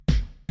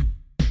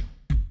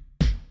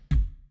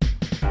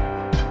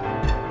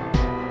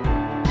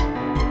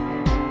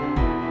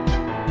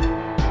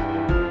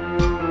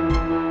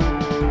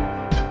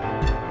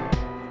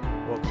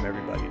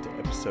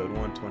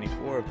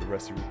of the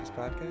Rusty Rufus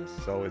podcast.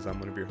 As always, I'm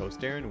one of your hosts,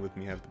 Darren, and with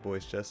me I have the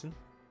boys, Justin.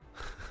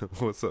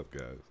 What's up,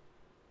 guys?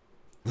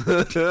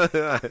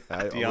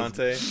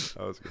 Deontay.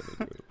 I was gonna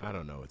do it. I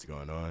don't know what's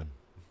going on.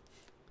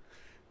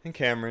 And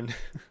Cameron.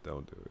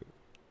 Don't do it.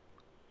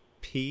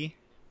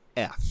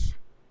 PF.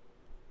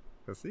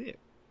 That's it.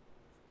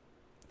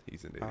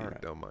 He's an idiot.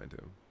 Alright. Don't mind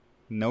him.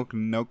 No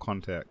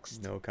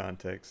context. No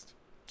context.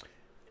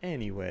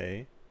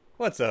 Anyway,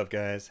 what's up,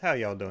 guys? How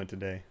y'all doing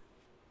today?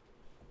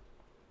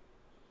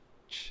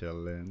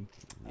 Chilling.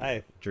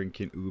 I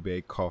Drinking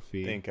ube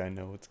coffee. think I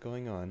know what's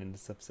going on, and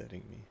it's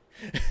upsetting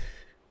me.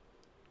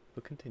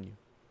 But continue.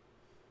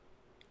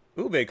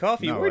 Ube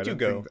coffee, No, where'd I you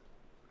don't go? think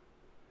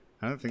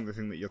I don't think the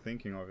thing that you're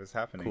thinking of is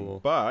happening. Cool.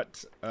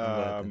 But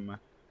I'm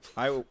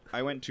glad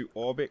I went to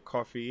Orbit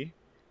Coffee,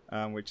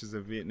 which is a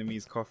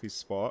Vietnamese coffee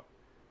spot.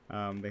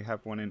 They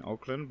have one in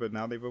Oakland, but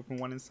now they've opened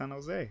one in San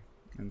Jose.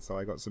 And so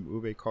I got some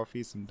ube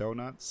coffee, some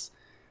donuts,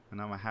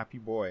 and I'm a happy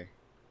boy.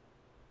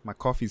 My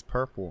coffee's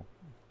purple,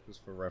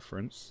 just for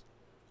reference.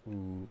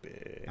 Ube.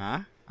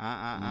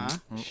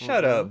 Mm-hmm.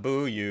 Shut up,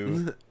 boo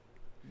you.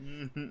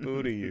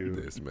 Boo to you.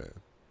 This man.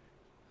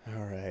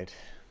 All right,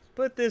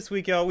 but this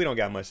week, y'all, we don't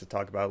got much to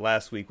talk about.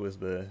 Last week was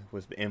the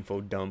info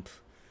dump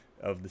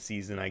of the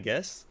season, I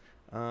guess,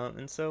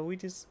 and so we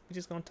just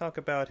gonna talk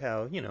about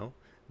how, you know,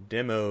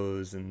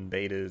 demos and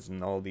betas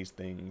and all these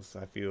things.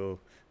 I feel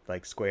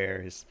like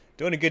Square is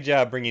doing a good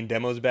job bringing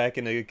demos back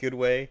in a good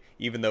way,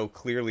 even though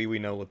clearly we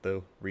know what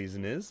the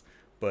reason is.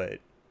 But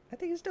I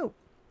think it's dope.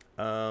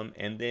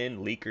 And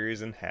then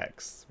leakers and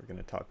hacks. We're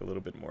gonna talk a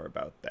little bit more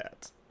about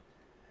that.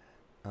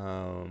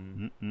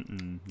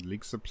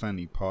 Leaks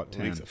aplenty, part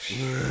 10.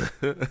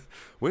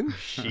 When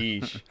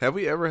Sheesh. have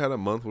we ever had a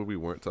month where we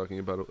weren't talking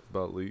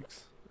about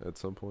leaks at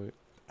some point?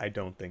 I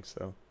don't think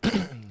so.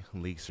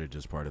 Leaks are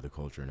just part of the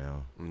culture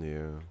now.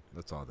 Yeah.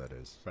 That's all that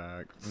is.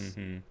 Facts.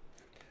 Mm-hmm.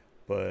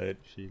 But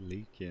She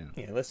leaking.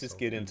 yeah, let's just So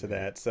get into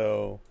weird. that.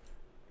 So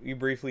we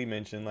briefly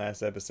mentioned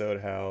last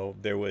episode how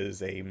there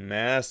was a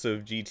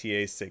massive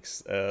GTA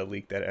 6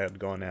 leak that had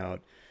gone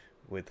out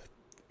with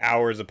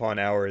hours upon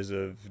hours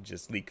of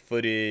just leaked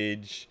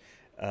footage,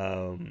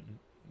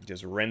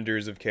 just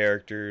renders of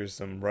characters,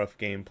 some rough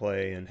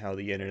gameplay, and how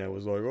the internet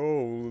was like,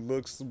 oh, it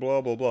looks blah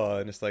blah blah,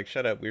 and it's like,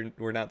 shut up,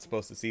 we're not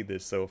supposed to see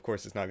this, so of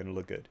course it's not going to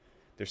look good.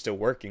 They're still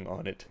working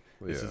on it.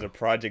 This is Yeah. a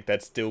project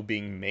that's still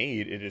being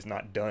made. It is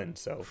not done.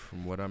 So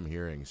From what I'm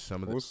hearing,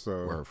 some of the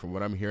Also- or from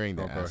what I'm hearing,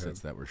 the Oh, go assets ahead.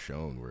 that were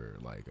shown were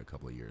like a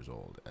couple of years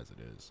old, as it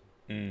is.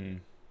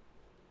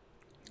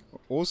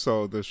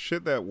 Also, the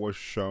shit that was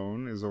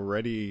shown is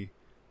already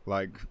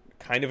like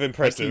kind of pretty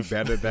impressive.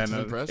 better than It's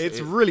impressive. it's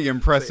It- really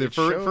impressive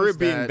for shows it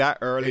being that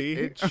early.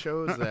 It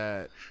shows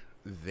that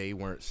they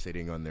weren't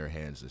sitting on their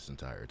hands this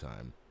entire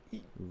time.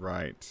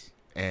 Right.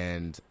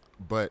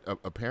 But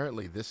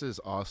apparently this is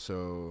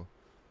also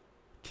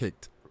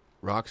kicked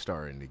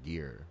Rockstar into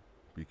gear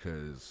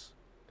because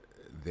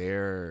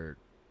they're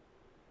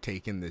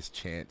taking this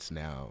chance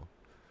now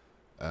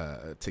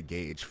to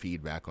gauge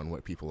feedback on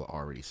what people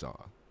already saw.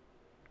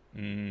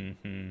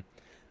 Mm-hmm.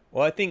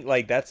 Well, I think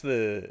like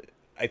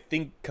I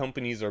think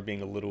companies are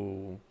being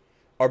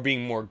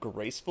more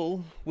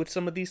graceful with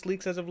some of these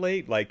leaks as of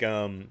late. Like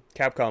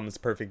Capcom is a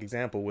perfect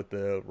example with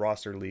the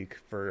roster leak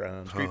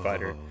for Street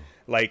Fighter.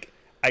 Like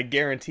I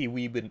guarantee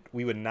we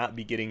would not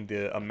be getting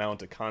the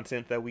amount of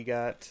content that we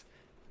got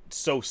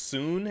so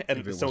soon If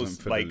and it so wasn't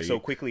for the like so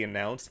leak. quickly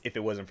announced if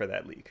it wasn't for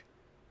that leak.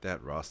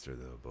 That roster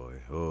though, boy.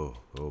 Oh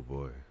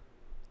boy.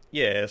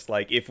 Yeah, it's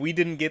like if we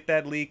didn't get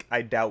that leak,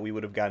 I doubt we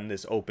would have gotten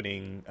this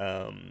opening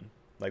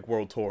like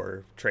World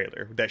Tour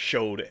trailer that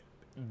showed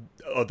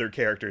other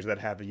characters that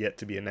have yet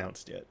to be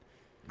announced yet.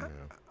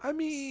 I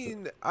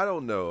mean, I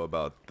don't know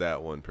about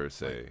that one per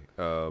se.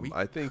 we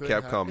I think could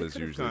have- Capcom it is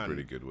could have usually gone-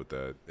 pretty good with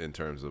that in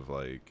terms of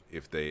like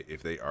if they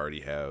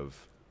already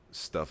have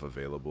stuff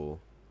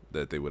available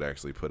that they would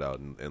actually put out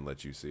and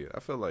let you see it. I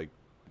feel like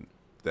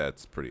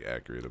that's pretty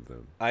accurate of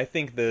them. I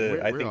think We're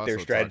their also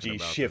strategy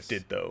talking about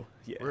shifted this. though.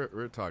 Yeah.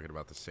 We're talking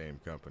about the same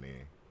company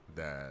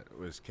that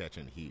was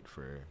catching heat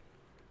for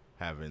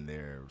having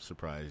their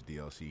surprise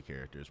DLC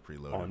characters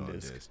preloaded On on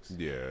disc. discs.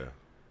 Yeah.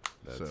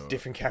 That's, So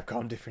Different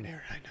Capcom, different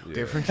era. I know. yeah.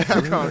 different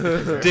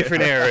Capcom.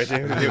 Different era.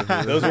 Dude.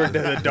 Those were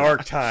the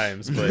dark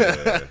times, but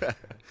Yeah.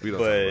 We don't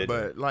talk But- about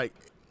But like,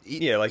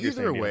 Yeah, like you're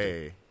either saying,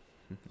 way,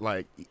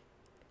 like,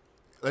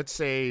 let's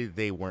say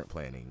they weren't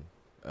planning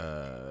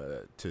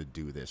to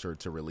do this or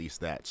to release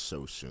that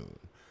so soon.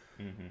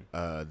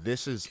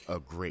 This is a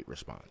great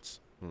response,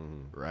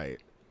 right,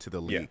 to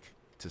the Yeah. leak,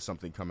 to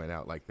something coming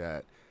out like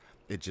that.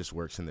 It just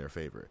works in their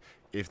favor.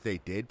 If they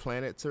did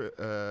plan it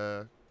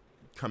to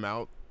come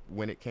out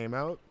when it came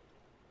out,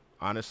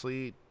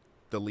 honestly,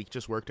 the leak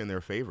just worked in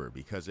their favor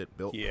because it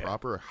built Yeah.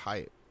 proper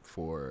hype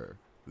for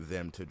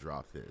them to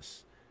drop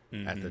this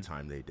at the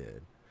time they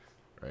did.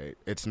 Right?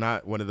 It's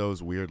not one of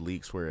those weird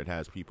leaks where it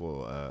has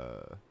people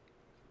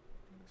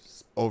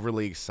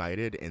overly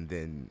excited and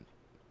then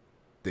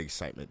the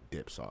excitement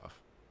dips off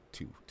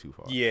too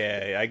far.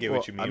 yeah, I get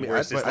what you mean. I mean, Where I,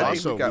 it's just I like,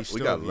 think also, we we got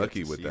still have yet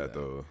lucky to with see that that.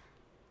 though.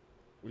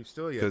 We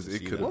still yet 'Cause to it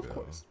see could've that, Of been.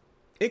 course.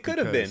 It could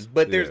have been, Because-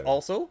 but there's yeah.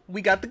 also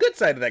we got the good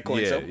side of that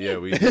coin. So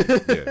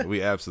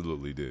We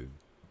absolutely did.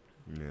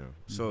 Yeah.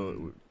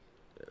 So,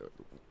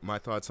 my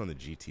thoughts on the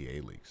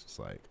GTA leaks. It's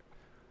like,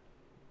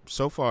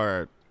 so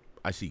far,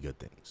 I see good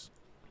things,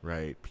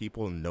 right?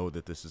 People know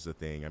that this is a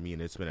thing. I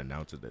mean, it's been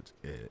announced that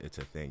it's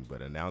a thing,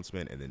 but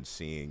announcement and then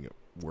seeing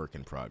work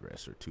in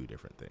progress are two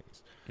different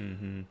things.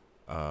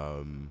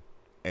 Mm-hmm.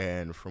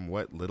 And from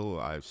what little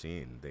I've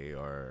seen, they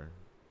are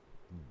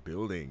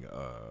building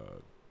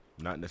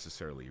not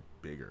necessarily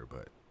bigger,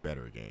 but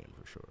better game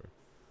for sure.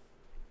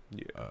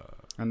 Yeah.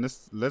 And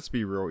let's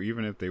be real,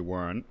 even if they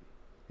weren't,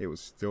 it was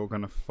still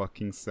gonna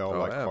fucking sell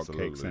like hotcakes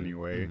absolutely.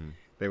 anyway. Mhm.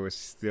 They were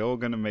still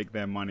gonna make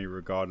their money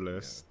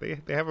regardless. They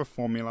have a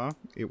formula.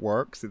 It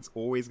works. It's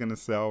always gonna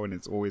sell, and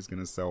it's always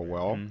gonna sell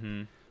well.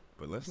 Mm-hmm.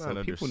 But let's So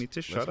not people need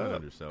to shut let's not up.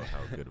 undersell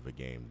how good of a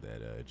game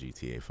that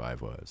GTA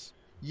 5 was.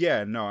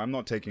 Yeah, no, I'm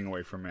not taking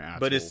away from it at all.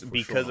 But it's for sure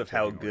because not of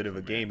how taking away good of a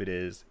from game it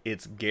is.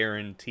 It's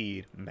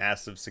guaranteed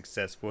massive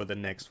success for the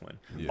next one.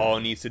 Yeah. All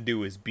it needs to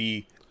do is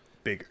be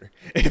bigger.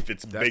 If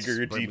it's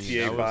bigger But, I mean,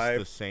 GTA that was 5,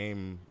 the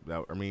same.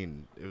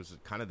 It was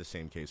kind of the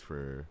same case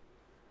for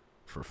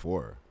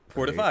 4.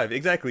 4 to right? 5,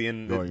 exactly.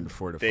 And Going to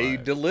 4 to they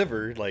 5.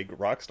 deliver, like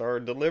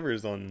Rockstar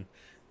delivers on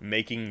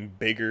making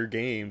bigger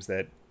games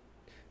that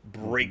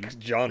break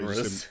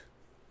genres.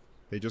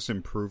 They just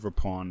improve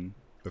upon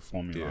the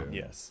formula.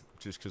 Yeah. Yes.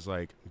 Just because,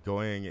 like,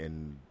 going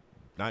and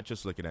not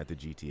just looking at the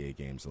GTA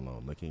games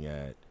alone, looking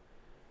at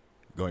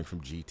going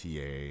from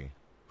GTA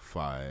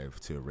 5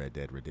 to Red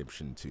Dead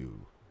Redemption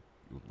 2,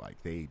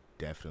 like, they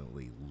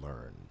definitely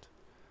learned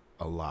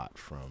a lot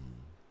from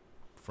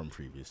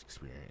previous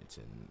experience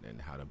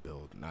and how to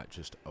build not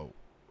just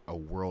a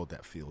world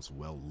that feels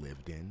well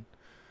lived in,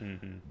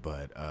 Mm-hmm.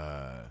 but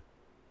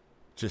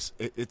just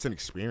it's an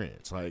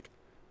experience. Like,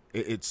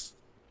 it's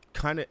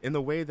kind of in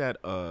the way that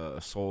a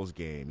Souls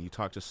game, you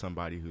talk to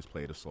somebody who's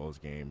played a Souls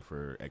game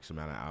for X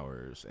amount of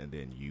hours, and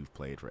then you've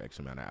played for X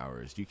amount of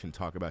hours. You can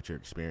talk about your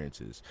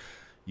experiences.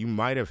 You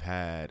might have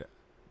had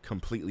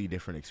completely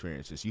different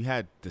experiences. You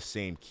had the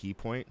same key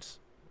points,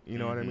 you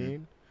know what I Mhm.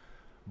 mean?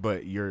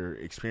 But your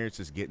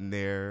experiences getting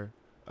there,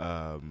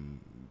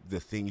 the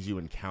things you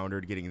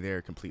encountered getting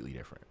there, completely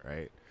different,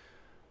 right?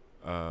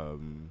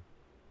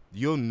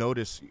 You'll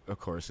notice, of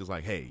course, it's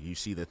like, hey, you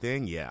see the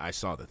thing? Yeah, I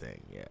saw the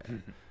thing. Yeah.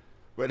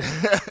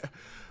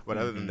 But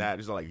other than that,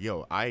 it's like,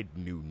 yo, I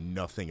knew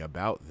nothing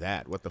about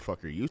that. What the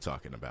fuck are you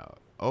talking about?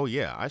 Oh,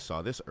 yeah, I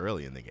saw this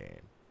early in the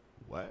game.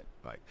 What?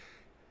 Like,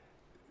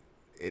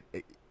 it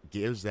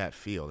gives that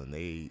feel, and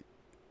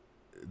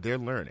they're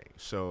learning.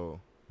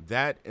 So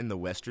that in the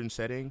Western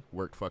setting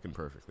worked fucking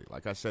perfectly.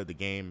 Like I said, the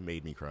game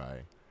made me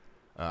cry.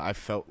 I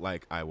felt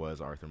like I was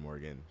Arthur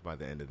Morgan by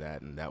the end of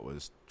that, and that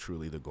was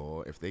truly the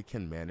goal. If they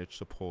can manage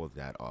to pull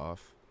that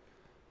off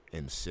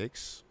in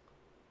 6,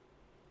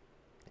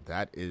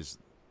 that is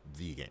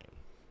the game.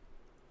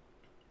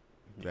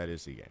 That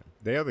is the game.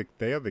 They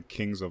are the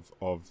kings of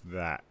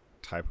that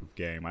type of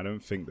game. I don't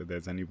think that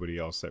there's anybody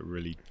else that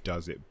really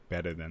does it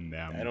better than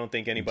them. I don't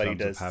think in anybody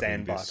terms of does having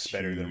Sandbox this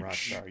better than huge-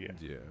 Rockstar yet.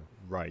 Yeah.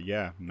 Right,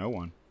 yeah, no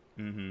one.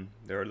 Mm-hmm.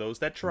 There are those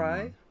that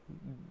try,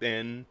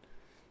 and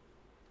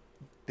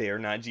they are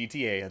not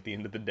GTA at the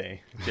end of the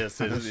day. Just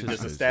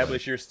It's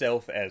establish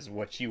yourself as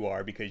what you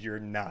are, because you're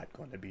not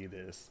going to be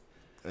this.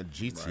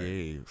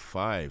 GTA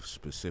 5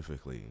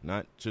 specifically,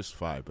 not just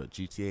 5, but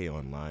GTA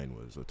Online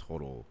was a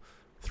total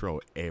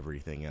throw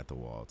everything at the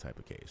wall type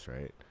of case,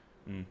 right?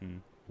 Mm-hmm.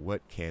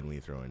 What can we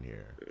throw in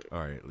here? All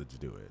right, let's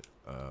do it.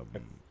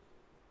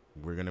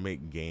 We're going to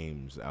make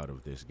games out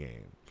of this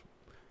game.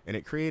 And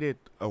it created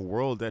a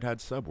world that had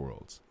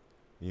subworlds.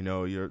 You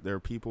know, there are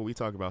people, we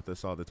talk about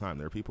this all the time,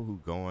 there are people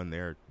who go on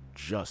there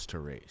just to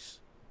race,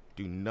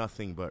 do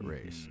nothing but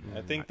race.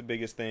 I think the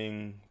biggest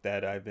thing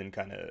that I've been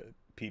kind of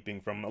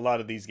peeping from a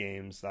lot of these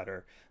games that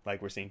are,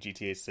 like, we're seeing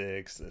GTA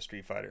 6,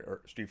 Street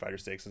Fighter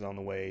 6 is on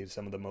the way,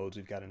 some of the modes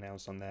we've got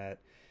announced on that,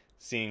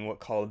 seeing what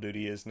Call of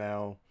Duty is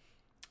now,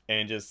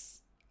 and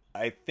just,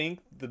 I think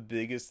the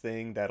biggest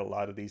thing that a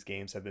lot of these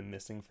games have been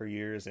missing for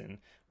years, and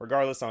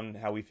regardless on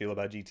how we feel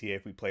about GTA,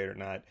 if we play it or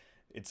not,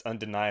 it's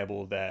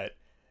undeniable that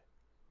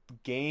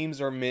games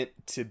are meant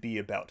to be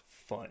about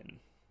fun.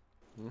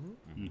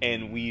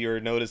 And we are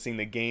noticing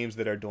the games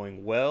that are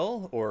doing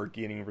well or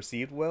getting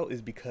received well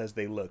is because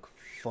they look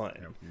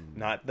fun.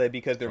 Not that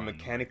because they're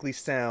mechanically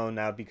sound,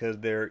 not because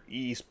they're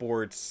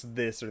esports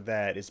this or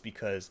that. It's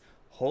because,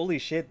 holy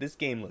shit, this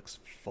game looks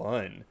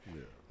fun.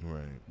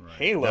 Right.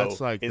 Halo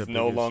That's like is the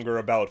no biggest- longer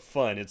about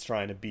fun. It's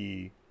trying to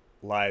be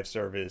live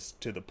service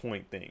to the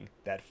point thing.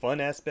 That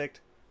fun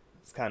aspect,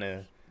 it's kind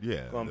of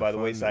Yeah. going by the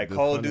fun- wayside. the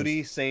Call of fun is-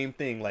 Duty, same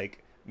thing.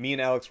 Like, me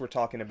and Alex were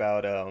talking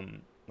about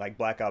like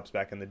Black Ops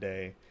back in the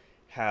day,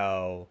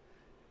 how,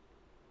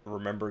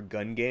 remember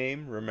Gun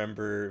Game?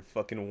 Remember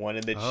fucking One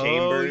in the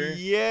Chamber? Oh,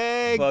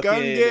 yeah, gun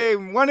Fucking-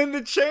 game. One in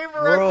the chamber.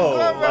 Bro, I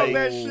forgot about like-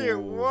 that shit.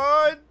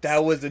 What?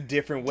 That was a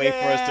different way for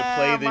us to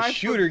play Damn, the I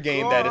shooter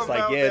game that it's forgot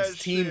like, about yeah, it's that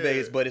team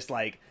based, shit. but it's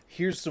like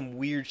here's some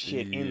weird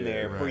shit in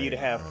there for right, you to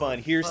have fun. right.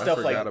 Here's I stuff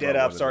like forgot Dead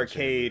about Ops one of the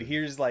Arcade. changes.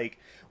 Here's like,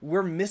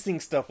 we're missing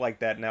stuff like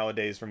that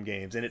nowadays from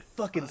games, and it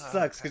fucking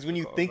sucks because when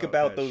you forgot think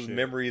about about that those shit.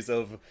 memories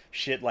of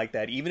shit like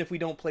that, even if we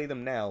don't play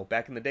them now,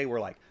 back in the day, we're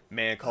like,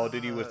 man, Call of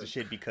Duty was the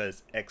shit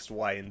because X,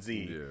 Y, and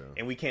Z, Yeah.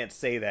 and we can't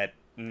say that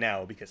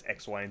now because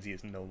X, Y, and Z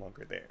is no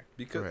longer there.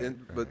 Because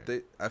Right, but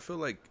I feel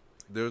like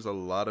there's a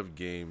lot of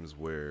games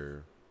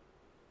where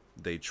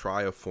they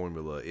try a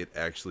formula, it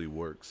actually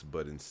works,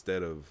 but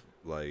instead of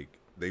like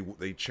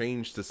they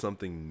change to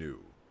something new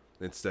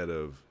instead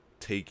of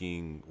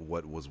taking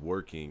what was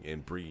working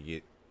and bringing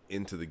it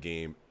into the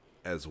game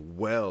as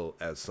well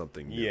as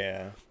something new.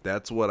 Yeah.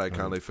 That's what I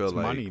kind of feel it's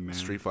like money, man.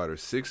 Street Fighter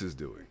 6 is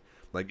doing.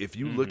 Like if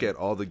you look at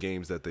all the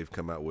games that they've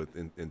come out with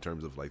in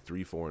terms of like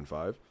 3, 4, and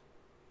 5,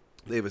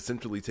 they've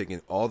essentially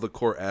taken all the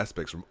core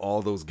aspects from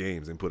all those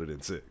games and put it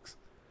in 6.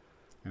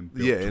 And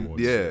built Yeah, and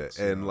towards yeah, it,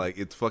 and like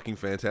it's fucking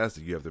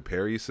fantastic. You have the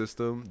parry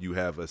system. You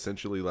have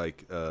essentially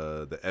like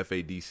the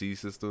FADC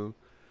system.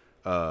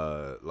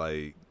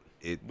 Like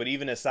it. But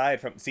even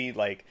aside from, see,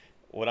 like,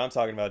 what I'm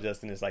talking about,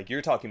 Justin, is like,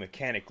 you're talking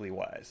mechanically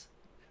wise.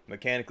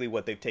 Mechanically,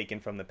 what they've taken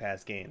from the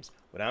past games.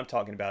 What I'm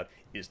talking about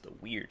is the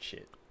weird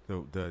shit.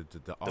 The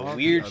The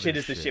weird shit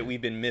is the shit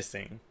we've been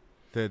missing.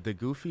 The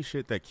goofy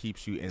shit that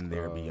keeps you in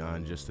there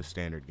beyond just the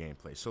standard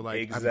gameplay. So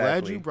like, Exactly.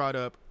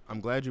 I'm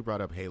glad you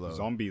brought up Halo.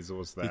 Zombies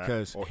was that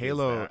Because or is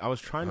Halo, that. I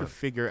was trying to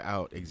figure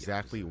out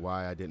exactly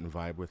why I didn't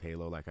vibe with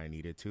Halo like I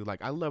needed to.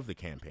 Like, I love the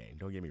campaign,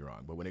 don't get me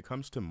wrong, but when it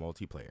comes to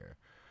multiplayer,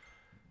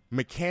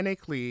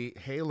 mechanically,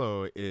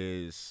 Halo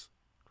is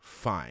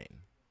fine.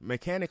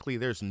 Mechanically,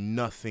 there's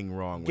nothing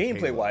wrong with Gameplay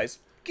Halo. wise,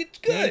 it's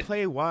good.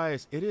 Gameplay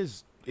wise,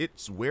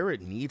 it's where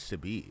it needs to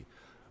be,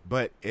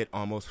 but it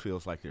almost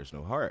feels like there's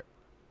no heart.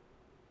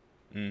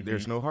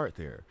 There's no heart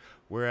there.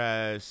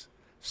 Whereas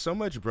so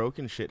much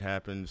broken shit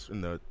happens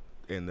in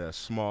the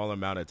small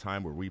amount of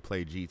time where we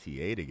play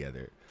GTA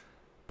together.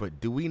 But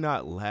do we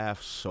not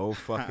laugh so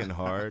fucking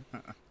hard?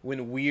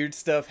 When weird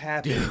stuff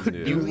happens,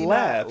 Yeah. you We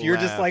laugh. not You're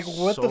just like, laugh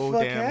what the so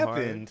fuck damn hard.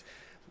 happened?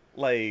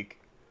 Like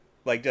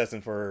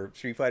Justin for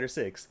Street Fighter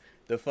 6.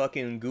 The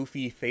fucking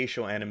goofy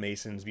facial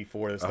animations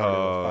before the start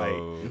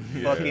of the fight.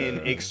 yeah.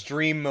 Fucking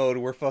extreme mode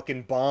where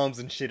fucking bombs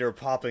and shit are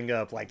popping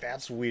up. Like,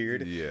 that's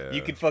weird. Yeah.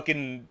 You could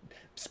fucking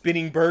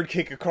spinning bird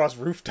kick across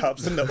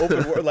rooftops in the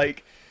open world.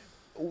 Like,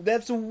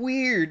 that's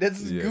weird.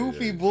 That's Yeah,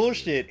 goofy yeah,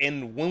 bullshit.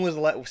 And when was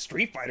the last...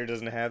 Street Fighter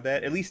doesn't have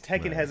that. At least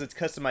Tekken Right. has its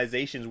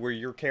customizations where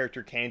your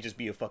character can just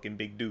be a fucking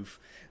big doof.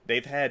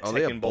 They've had Oh,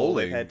 they Tekken have Bowl.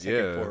 They've bowling, had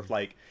Tekken yeah. Forth.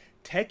 Like,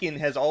 Tekken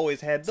has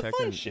always had the fun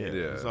Tekken, shit.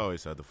 Yeah. It's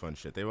always had the fun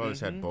shit. They've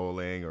always had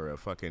bowling or a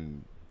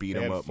fucking beat They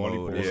 'em had up mode.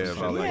 volleyball or Yeah, some shit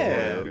volleyball. like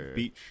Yeah. that, or-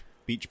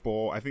 beach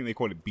ball. I think they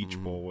called it beach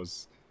ball.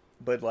 Was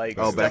But, like,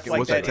 Oh, stuff back in- like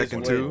was that that is Tekken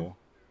what- 2?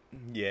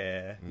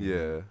 Yeah.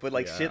 Yeah. But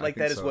like Yeah, shit I like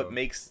think that is what so.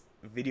 makes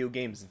video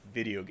games.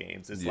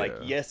 It's like,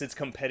 Yeah. yes, it's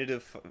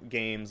competitive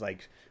games,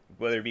 like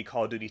whether it be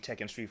Call of Duty,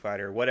 Tekken, Street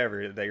Fighter, or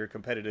whatever, that you're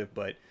competitive,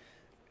 but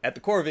at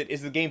the core of it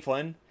is the game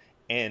fun,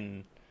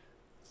 and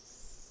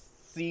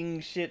seeing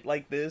shit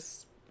like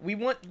this, we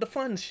want the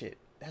fun shit.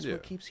 That's Yeah.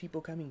 what keeps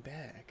people coming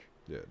back.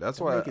 Yeah. That's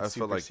Don't why make it I feel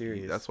super like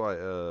serious. that's why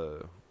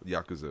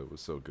Yakuza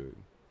was so good.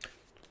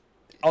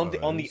 On Oh,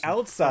 the it's a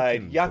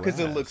outside, fucking Yakuza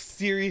blast. looks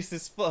serious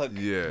as fuck.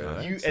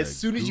 Yeah. You- That's as a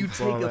soon as you take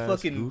a goofball-ass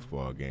fucking-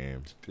 goofball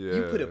game. Yeah.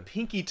 You put a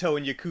pinky toe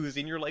in Yakuza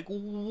and you're like,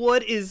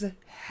 what is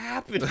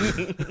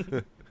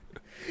happening?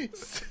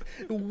 It's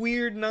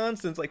weird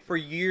nonsense. Like, for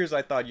years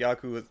I thought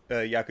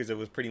Yakuza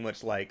was pretty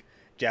much like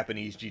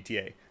Japanese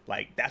GTA.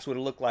 Like, that's what it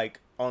looked like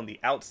on the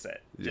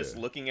outset. Just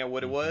Yeah. looking at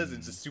what it was,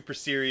 it's just super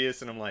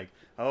serious, and I'm like,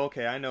 oh,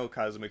 okay, I know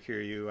Kazuma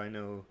Kiryu, I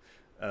know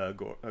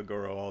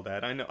Goro, all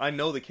that. I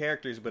know the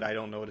characters, but I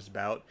don't know what it's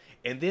about.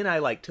 And then I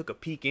like took a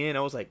peek in,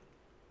 I was like,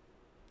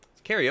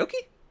 it's karaoke?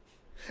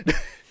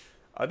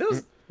 Are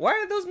those why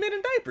are those men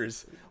in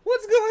diapers?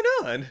 What's going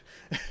on?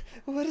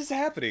 What is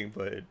happening?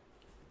 But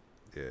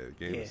Yeah, the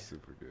game Yeah. is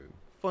super good.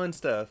 fun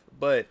stuff.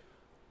 But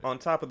on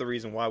top of the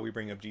reason why we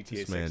bring up GTA This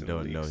 6 man in the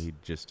don't know leaks, he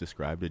just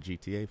described a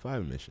GTA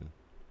 5 mission.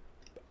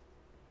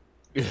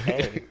 and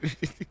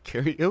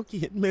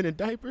Karaoke and men in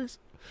diapers?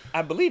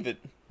 I believe it.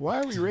 Why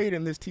are we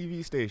raiding this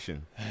TV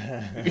station?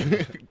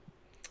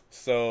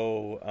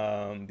 So,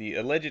 the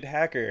alleged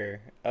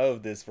hacker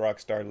of this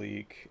Rockstar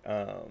leak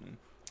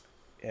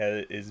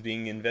is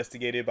being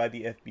investigated by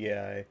the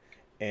FBI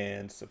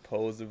and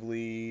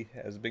supposedly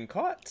has been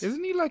caught.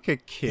 isn't he like a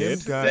kid?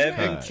 Him got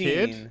caught.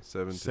 17.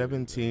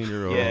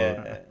 17-year-old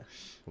Yeah.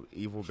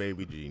 evil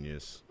baby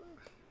genius.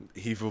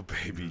 Evil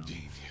baby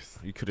genius.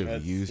 You could have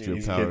That's- used your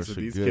these powers kids-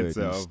 for these good. kids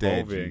are Instead,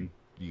 evolving.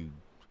 you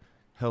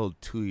held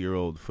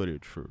 2-year-old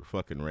footage for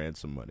fucking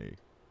ransom money.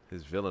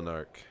 His villain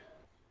arc.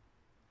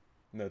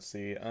 Let's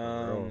see.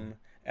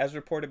 As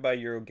reported by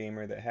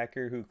Eurogamer, the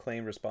hacker who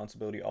claimed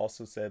responsibility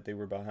also said they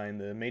were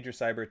behind the major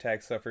cyber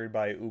attack suffered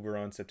by Uber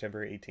on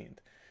September 18th.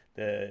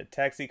 The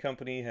taxi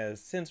company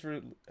has since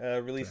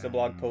released a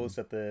blog post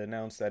that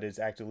announced that it's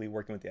actively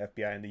working with the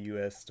FBI and the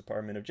U.S.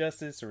 Department of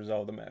Justice to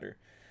resolve the matter.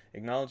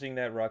 Acknowledging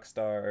that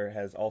Rockstar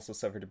has also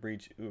suffered a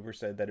breach, Uber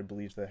said that it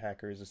believes the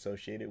hacker is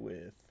associated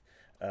with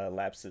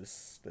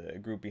Lapsus, the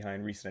group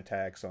behind recent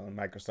attacks on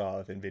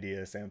Microsoft,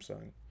 Nvidia,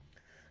 Samsung.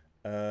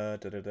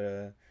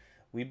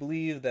 We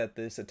believe that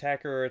this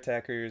attacker or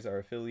attackers are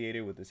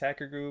affiliated with this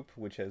hacker group,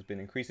 which has been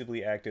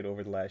increasingly active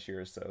over the last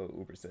year or so,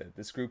 Uber said.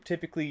 This group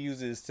typically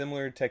uses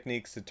similar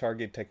techniques to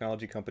target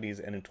technology companies,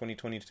 and in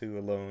 2022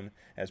 alone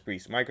has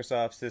breached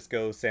Microsoft,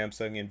 Cisco,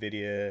 Samsung,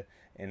 Nvidia,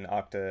 and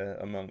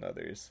Okta, among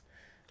others.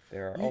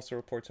 There are also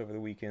reports over the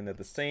weekend that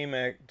the same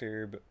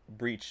actor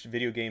breached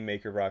video game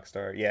maker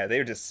Rockstar. Yeah, they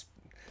were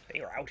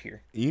out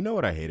here. You know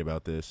what I hate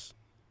about this?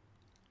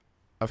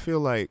 I feel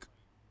like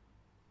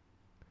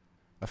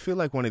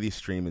one of these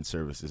streaming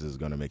services is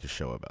going to make a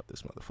show about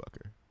this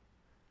motherfucker.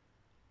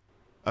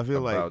 I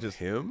feel about like just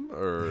him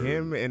or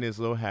him and his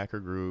little hacker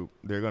group,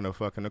 they're going to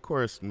fucking, of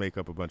course, make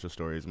up a bunch of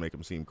stories, make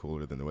them seem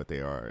cooler than what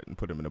they are, and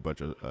put them in a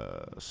bunch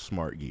of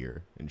smart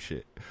gear and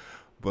shit.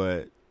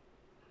 But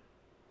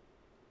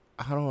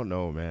I don't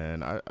know,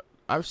 man.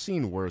 I've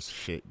seen worse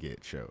shit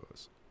get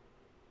shows.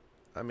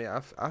 I mean,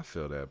 I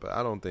feel that, but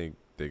I don't think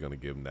they're going to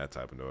give him that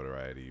type of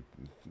notoriety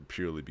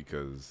purely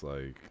because,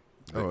 like,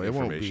 the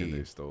information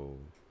they stole.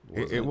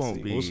 It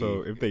won't be.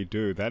 Also, if they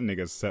do, that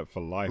nigga's set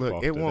for life. Look,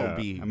 after it won't that.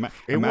 be.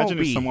 Imagine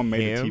if be someone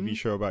made a him, TV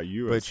show about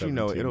you. But at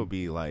 17. it'll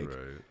be like,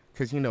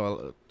 because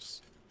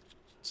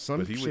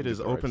some shit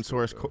is open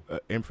source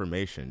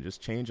information.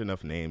 Just change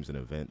enough names and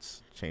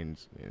events.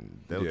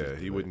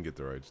 He wouldn't get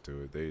the rights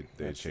to it.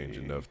 They change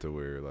enough to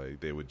where like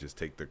they would just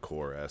take the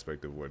core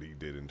aspect of what he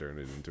did and turn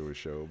it into a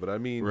show. But I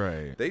mean,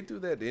 they do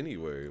that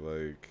anyway.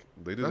 Like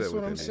they do that. That's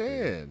what I'm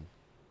saying.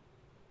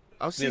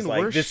 I've seen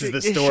this is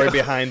the story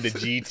behind the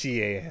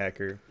GTA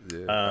hacker.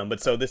 Yeah.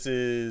 But so this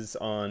is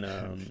on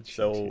on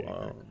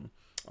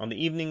the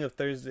evening of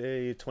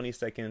Thursday,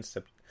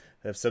 22nd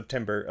of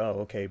September.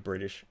 Oh, okay,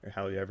 British, or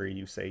however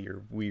you say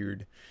your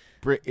weird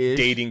British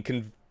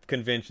dating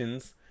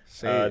conventions.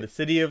 The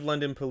City of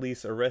London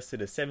police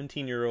arrested a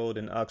 17-year-old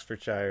in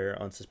Oxfordshire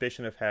on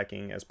suspicion of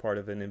hacking as part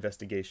of an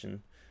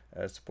investigation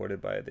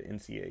supported by the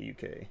NCA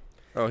UK.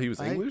 Oh, he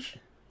was English?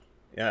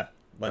 Yeah.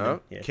 London.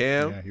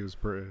 Cam? Yeah, he was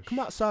British. Come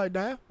outside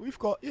now. We've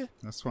got you.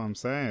 That's what I'm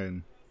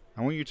saying.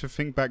 I want you to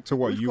think back to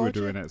what you were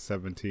doing at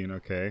 17,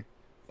 okay?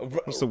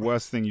 What's the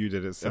worst thing you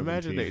did at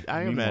 17?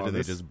 I imagine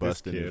they just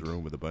bust in his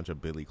room with a bunch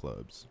of billy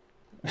clubs.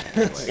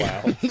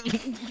 Wow.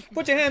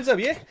 Put your hands up,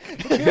 yeah?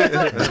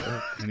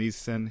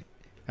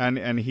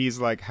 And he's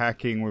like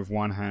hacking with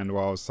one hand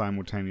while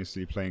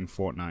simultaneously playing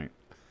Fortnite.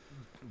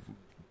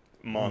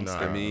 Monster.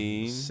 I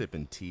mean,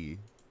 sipping tea.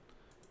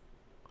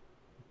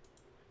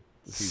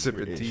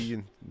 Sipping tea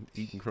and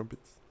eating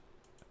crumpets.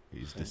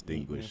 He's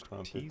distinguished.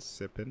 Tea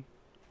sipping.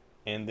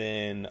 And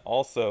then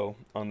also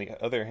on the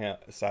other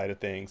side of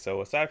things,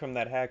 so aside from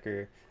that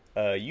hacker,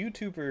 a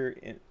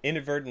YouTuber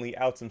inadvertently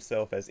outs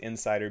himself as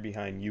insider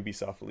behind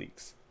Ubisoft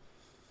leaks.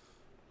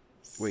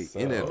 Wait,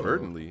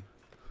 inadvertently?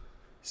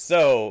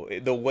 So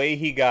the way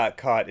he got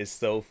caught is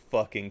so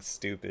fucking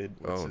stupid.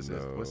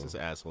 What's his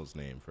asshole's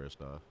name,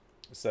 first off?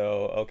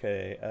 So,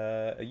 okay,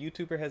 a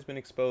YouTuber has been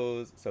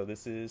exposed. So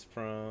this is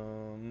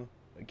from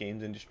a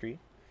games industry.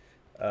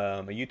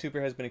 A YouTuber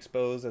has been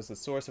exposed as the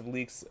source of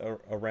leaks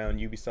around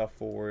Ubisoft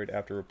Forward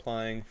after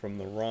replying from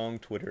the wrong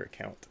Twitter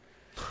account.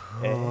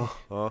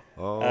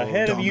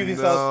 Ahead of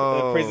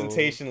Ubisoft's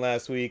presentation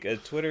last week, a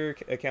Twitter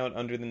account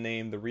under the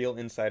name The Real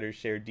Insider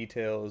shared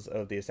details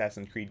of the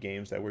Assassin's Creed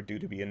games that were due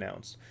to be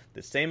announced.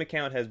 The same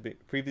account has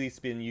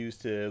previously been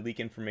used to leak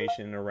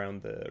information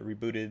around the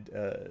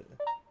rebooted...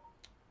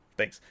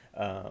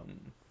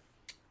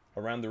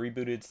 around the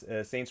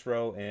rebooted Saints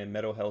Row and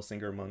Metal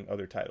Hellsinger, among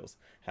other titles.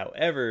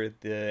 However,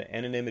 the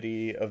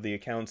anonymity of the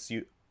account's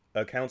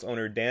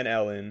owner, Dan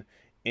Allen,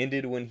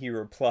 ended when he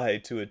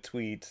replied to a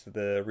tweet,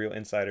 The Real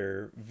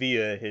Insider,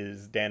 via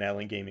his Dan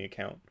Allen Gaming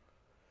account.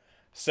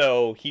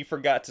 So he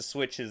forgot to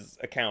switch his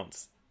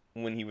accounts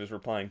when he was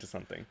replying to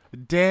something.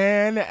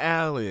 Dan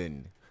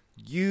Allen,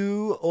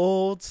 you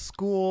old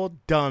school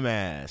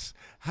dumbass.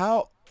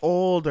 How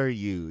old are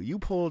you? You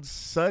pulled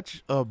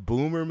such a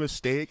boomer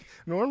mistake.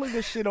 Normally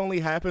this shit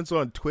only happens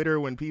on Twitter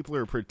when people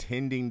are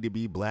pretending to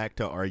be black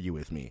to argue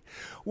with me.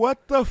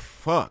 What the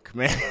fuck,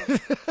 man?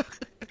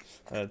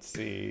 Let's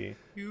see.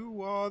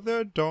 You are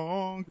the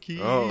donkey.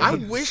 Oh, I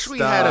wish we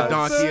had a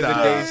donkey of the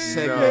day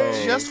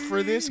segment just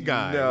for this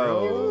guy.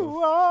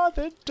 You are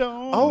the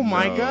donkey. Oh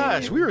my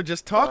gosh, we were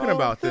just talking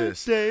about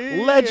this.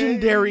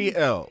 Legendary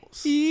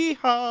L's.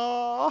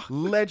 Yeehaw.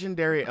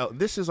 Legendary L.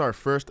 This is our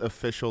first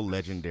official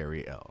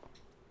Legendary L.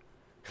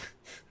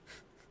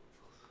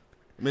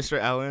 Mr.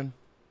 Allen,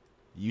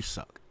 you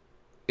suck.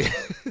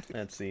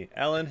 Let's see.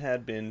 Allen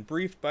had been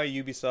briefed by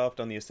Ubisoft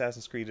on the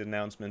Assassin's Creed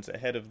announcements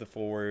ahead of the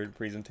Forward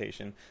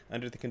presentation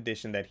under the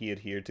condition that he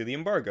adhered to the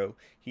embargo.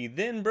 He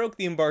then broke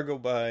the embargo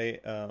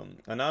by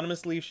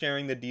anonymously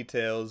sharing the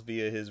details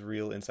via his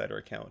Real Insider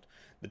account.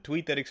 The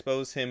tweet that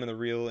exposed him and the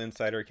Real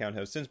Insider account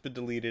has since been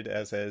deleted,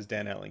 as has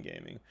Dan Allen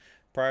Gaming.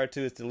 Prior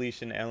to its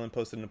deletion, Alan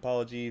posted an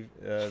apology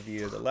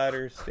via the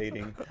latter,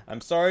 stating,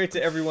 "I'm sorry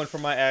to everyone for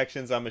my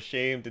actions. I'm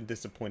ashamed and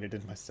disappointed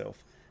in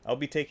myself. I'll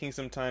be taking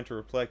some time to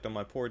reflect on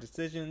my poor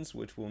decisions,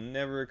 which will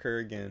never occur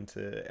again.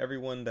 To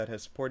everyone that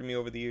has supported me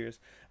over the years,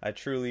 I'm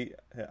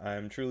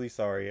truly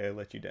sorry I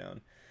let you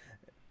down."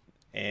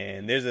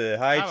 And there's a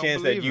high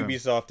chance that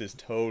Ubisoft is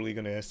totally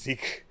gonna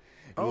seek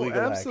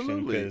legal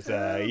action because,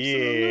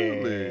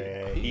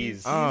 yeah,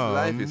 his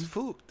life is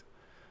fucked.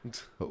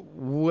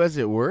 Was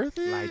it worth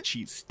it? Lie,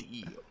 cheat,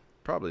 steal.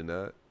 Probably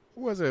not.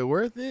 Was it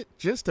worth it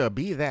just to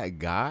be that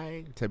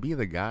guy, to be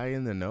the guy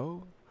in the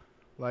know?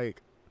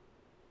 Like,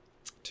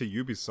 To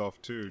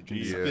Ubisoft too.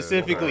 Jeez. Yeah,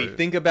 specifically, right.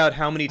 think about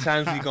how many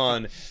times we've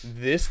gone,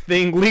 this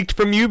thing leaked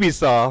from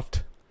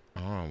Ubisoft.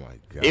 oh my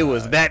god, It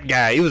was that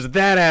guy. It was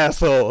that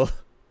asshole.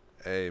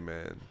 Hey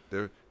man,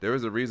 there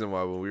was a reason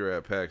why when we were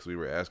at PAX we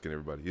were asking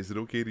everybody, is it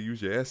okay to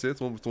use your assets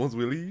once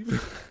we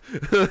leave?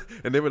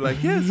 And they were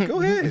like, yes,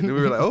 go ahead. And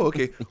we were like, oh,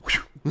 okay.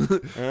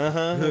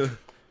 Uh-huh.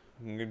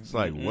 It's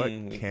like, what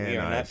we can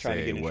are I not trying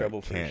to say? get in What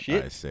trouble for can't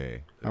shit. I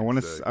say? I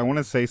want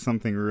to say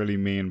something really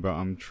mean, but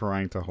I'm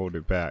trying to hold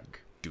it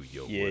back. Do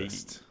your Yeah,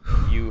 worst.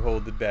 you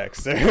hold it back,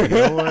 sir. You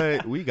know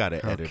what? We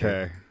gotta edit it.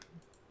 Okay.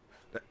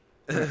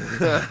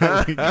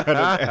 We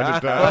gotta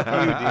edit Fuck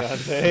that.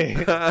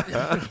 you,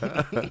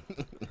 Deontay.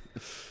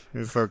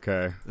 It's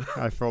okay.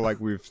 I feel like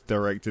we've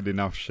directed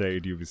enough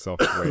shade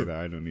Ubisoft's way that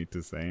I don't need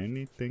to say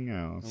anything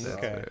else. That's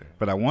Okay. fair.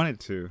 But I wanted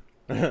to.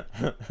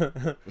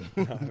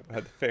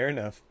 Fair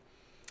enough.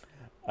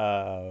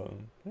 But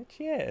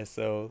yeah,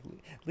 so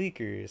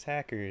leakers,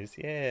 hackers,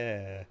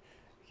 yeah,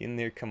 getting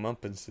their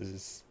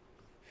comeuppance.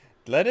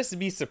 Let us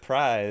be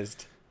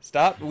surprised.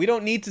 Stop. We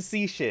don't need to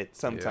see shit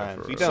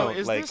sometimes. for We real. So don't.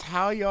 is like, this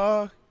how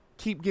y'all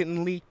keep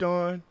getting leaked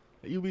on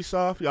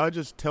Ubisoft? Y'all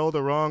just tell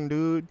the wrong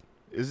dude?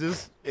 Is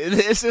this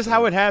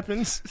how it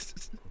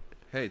happens?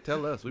 Hey,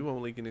 tell us. We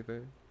won't leak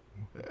anything.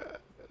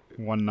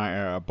 One night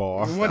at a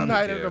bar. One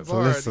night it, at a Kev. So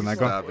bar. listen, he's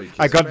Stop like, it,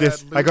 I Kev. got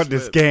this. Bad I got loose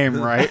this lip.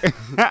 game right.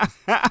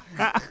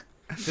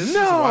 This is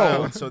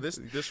wild. So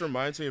this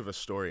reminds me of a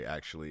story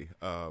actually.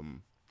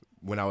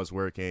 When I was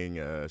working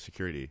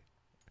security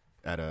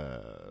at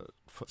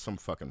some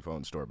fucking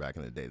phone store back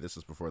in the day. This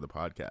is before the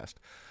podcast.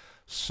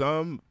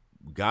 Some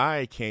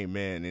guy came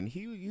in and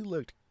he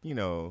looked,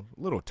 a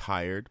little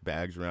tired,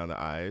 bags around the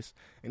eyes,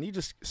 and he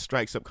just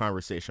strikes up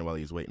conversation while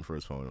he's waiting for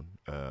his phone.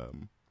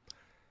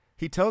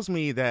 He tells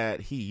me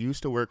that he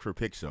used to work for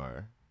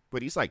Pixar,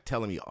 but he's like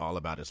telling me all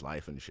about his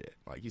life and shit.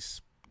 Like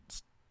he's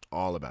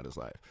all about his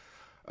life.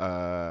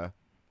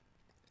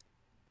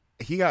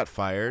 He got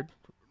fired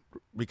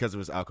because of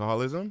his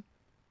alcoholism,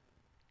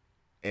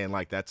 and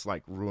like that's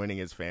like ruining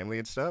his family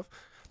and stuff.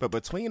 But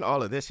between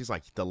all of this, he's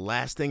like, the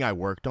last thing I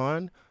worked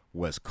on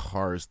was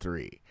Cars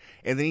 3.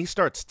 And then he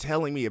starts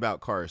telling me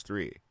about Cars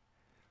 3.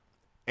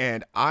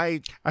 And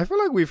I I feel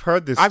like we've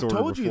heard this I've story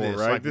told you before, this,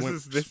 right? like,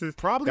 This is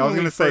probably I was when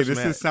we gonna say first this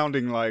met. is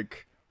sounding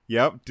like.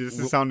 Yep, this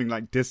is sounding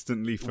like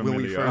distantly familiar.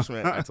 When we first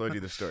met, I told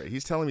you the story.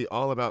 He's telling me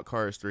all about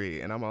Cars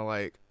 3, and I'm all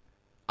like,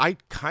 I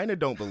kind of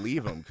don't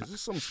believe him, because there's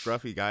some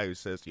scruffy guy who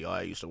says,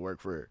 I used to work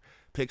for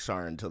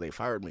Pixar until they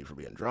fired me for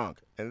being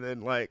drunk. And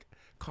then, like,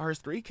 Cars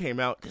 3 came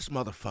out, this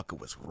motherfucker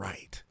was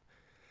right.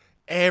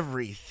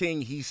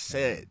 Everything he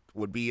said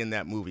would be in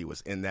that movie was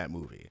in that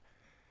movie.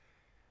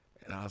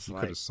 And I was You could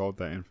like, have sold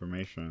that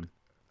information.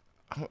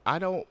 I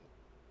don't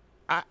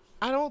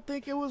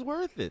think it was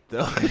worth it,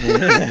 though.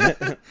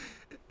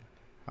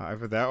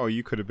 Either that, or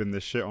you could have been the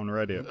shit on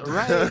Reddit.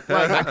 Right?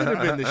 Like, I could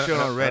have been the shit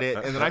on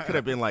Reddit, and then I could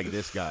have been like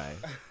this guy.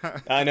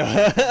 I know.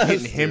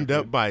 getting hemmed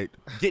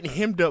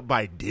up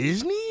by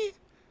Disney?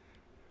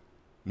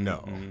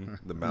 No.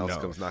 The mouse No.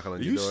 comes knocking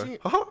on You your door.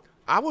 see-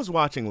 I was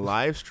watching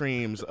live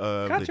streams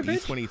of Gotcha, the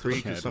bitch. D23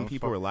 because Yeah, some don't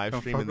people fuck- were live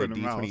don't streaming fuck the with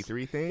the mouse.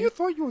 D23 thing. You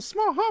thought you were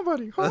smart, huh,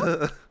 buddy?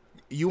 Huh?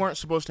 You weren't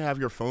supposed to have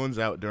your phones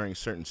out during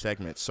certain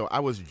segments, so I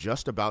was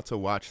just about to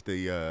watch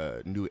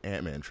the new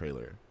Ant-Man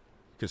trailer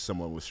because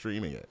someone was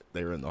streaming it.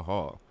 They were in the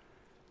hall.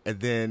 And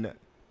then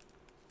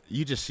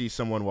you just see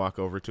someone walk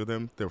over to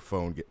them, their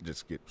phone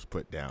just gets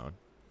put down.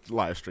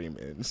 Live stream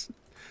ends.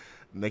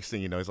 Next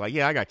thing you know, it's like,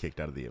 yeah, I got kicked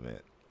out of the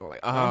event. I'm like,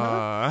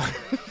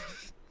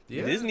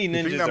 Yeah. Disney You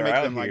think ninjas that are make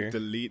out them here. like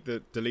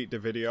delete the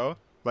video?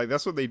 Like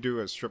that's what they do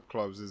at strip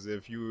clubs. Is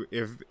if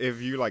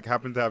you like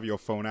happen to have your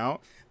phone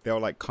out, they'll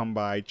like come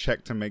by,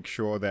 check to make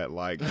sure that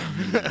like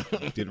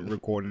you didn't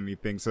record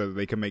anything, so that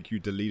they can make you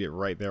delete it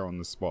right there on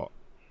the spot.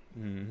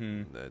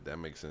 Mm-hmm. That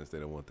makes sense. They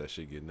don't want that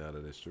shit getting out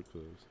of their strip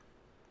clubs.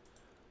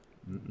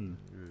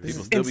 This People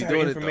is still be inside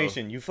doing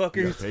information, you you gotta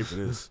fuckers. pay for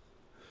this.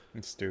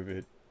 It's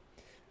stupid.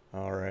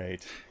 All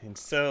right, and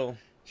so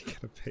You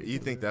gotta pay You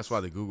for think this. that's why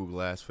the Google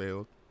Glass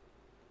failed?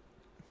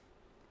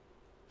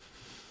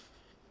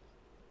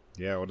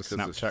 Yeah, or the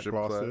Snapchat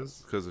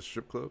glasses. Because of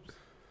strip clubs.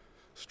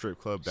 Strip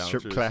club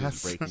Strip bouncers class.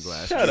 is breaking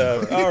glass. shut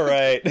up. All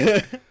right,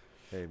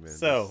 Hey man,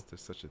 So-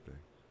 there's such a thing.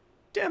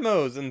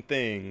 demos and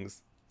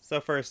things.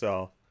 So first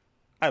off,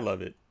 I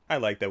love it. I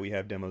like that we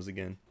have demos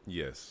again.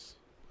 Yes,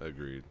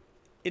 agreed.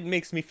 It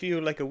makes me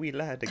feel like a wee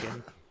lad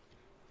again.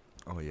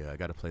 Oh yeah, I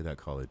gotta play that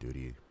Call of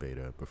Duty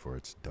beta before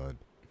it's done.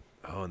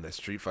 Oh, and that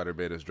Street Fighter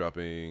beta is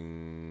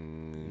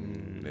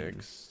dropping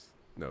next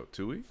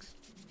 2 weeks.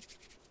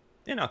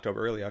 In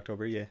October, early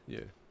October, yeah.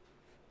 Yeah.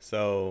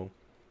 So,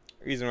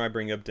 the reason why I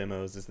bring up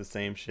demos is the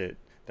same shit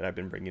that I've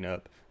been bringing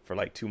up for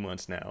like 2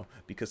 months now,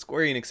 because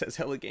Square Enix has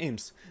hella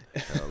games.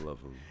 I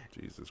love them.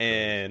 Jesus Christ.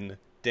 And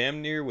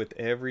damn near with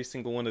every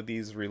single one of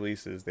these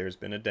releases, there's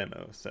been a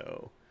demo.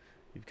 So,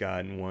 you've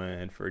gotten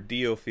one for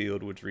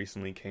Diofield, which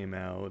recently came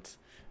out,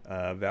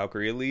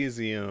 Valkyrie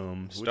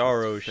Elysium, Which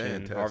Star is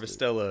Ocean, fantastic.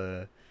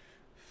 Harvestella,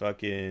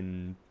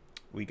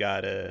 we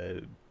got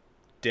a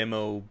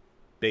demo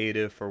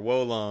beta for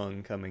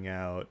Wolong coming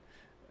out.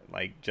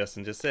 Like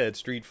Justin just said,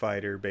 Street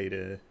Fighter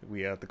beta.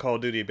 We have the Call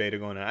of Duty beta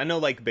going on. I know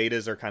like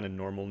betas are kind of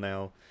normal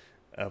now,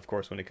 of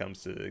course, when it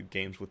comes to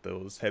games with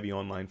those heavy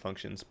online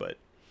functions, but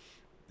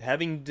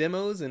having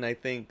demos, and I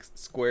think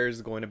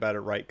Square's going about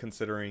it right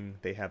considering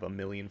they have a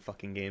million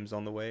fucking games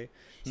on the way.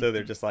 So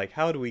they're just like,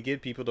 how do we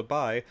get people to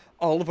buy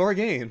all of our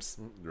games?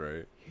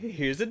 Right.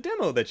 Here's a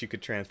demo that you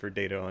could transfer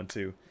data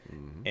onto.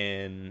 Mm-hmm.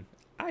 And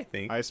I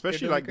think I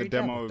especially they're like doing the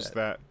a great job demos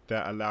with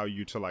that allow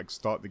you to like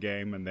start the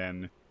game and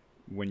then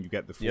when you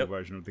get the full Yep.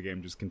 version of the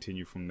game, just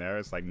continue from there.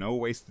 It's like no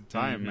wasted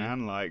time,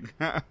 man. Like,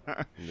 Yeah.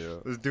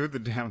 let's do the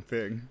damn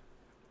thing.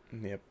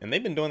 Yep, and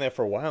they've been doing that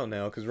for a while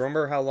now. Because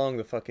remember how long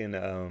the fucking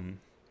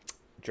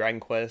Dragon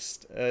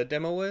Quest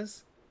demo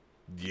was?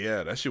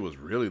 Yeah, that shit was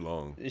really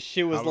long.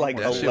 Shit was How long like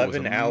was That shit was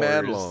 11 hours.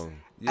 mad long.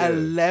 Yeah.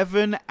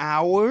 11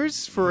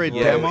 hours for a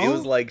Yeah, demo? it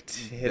was like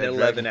 10, That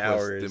 11 Dragon Quest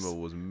hours. demo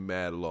was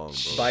mad long,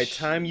 bro. By the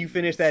time you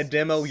finish that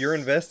demo, you're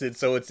invested.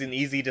 So it's an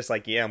easy, just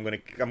like, yeah, I'm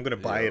gonna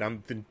buy Yeah. it.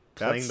 I've been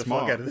playing That's the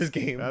smart. fuck out of this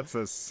game. That's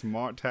a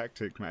smart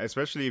tactic, man.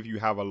 Especially if you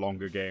have a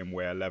longer game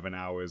where 11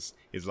 hours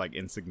is like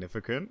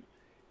insignificant.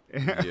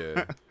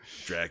 Yeah.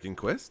 Dragon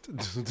Quest?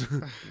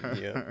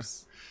 Yep.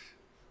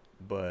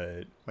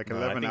 But Like no,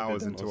 I 11 think the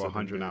hours demos into a have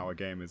been good. 100-hour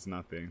game is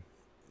nothing.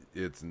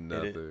 It's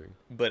nothing.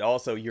 But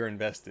also, you're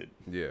invested.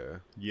 Yeah.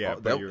 Yeah,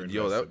 Oh, but you're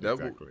invested, that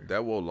exactly.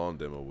 that Wolong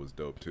demo was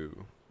dope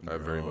too. I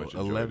very much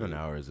enjoyed 11 it.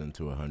 hours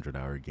into a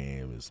 100-hour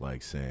game is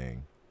like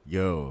saying,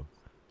 "Yo,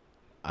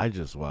 I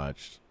just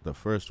watched the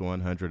first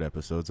 100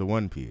 episodes of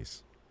One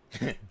Piece."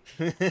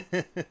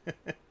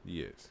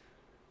 Yes.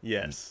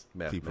 Yes.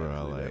 People are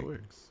Mathematically, that like-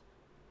 works.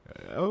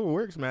 Oh, it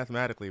works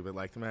mathematically, but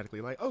like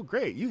thematically, like, oh,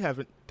 great, you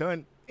haven't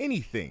done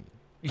anything.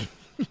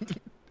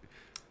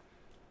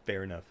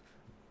 Fair enough.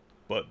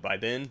 But by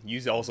then,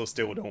 you also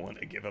still don't want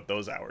to give up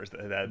those hours.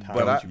 That time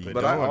But that I, you put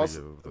but in. I wanna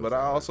also, do those but I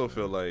hours, also man.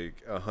 feel like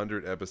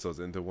 100 episodes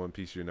into One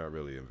Piece, you're not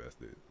really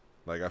invested.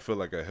 Like I feel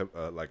like a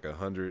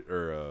 100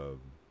 or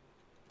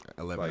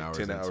 11 like hours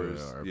 10 into hours,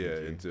 RPG.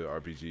 yeah, into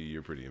RPG,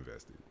 you're pretty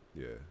invested.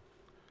 Yeah,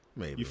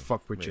 Maybe. You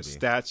fuck with your maybe.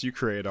 stats, you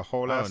create a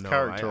whole I ass don't know,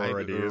 character I-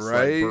 already. It's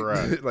right. like,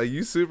 bruh. Like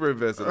you super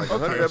invested. Like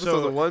 100 Okay,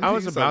 episodes of One Piece. I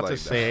was about to like,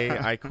 say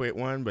I quit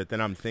one, but then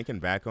I'm thinking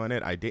back on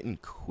it. I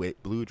didn't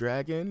quit Blue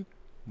Dragon.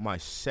 My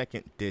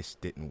second disc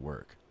didn't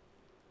work.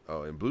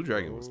 oh, and Blue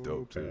Dragon was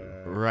dope too.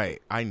 bad.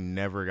 Right. I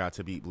never got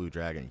to beat Blue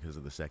Dragon because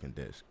of the second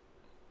disc.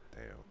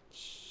 Damn.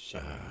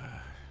 Shame.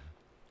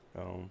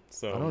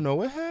 So I don't know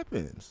what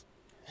happens.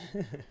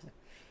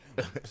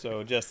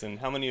 So Justin,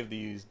 how many of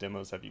these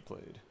demos have you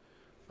played?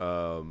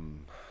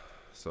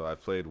 So I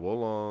played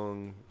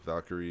Wolong,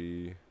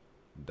 Valkyrie,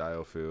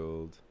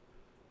 Diofield.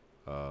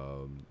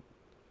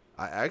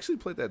 I actually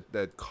played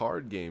that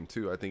card game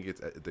too. I think it's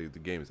the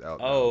game is out.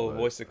 Oh, now, but,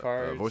 Voice of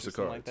Cards. Voice or of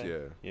something Cards. like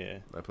that? Yeah, Yeah.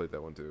 I played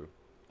that one too.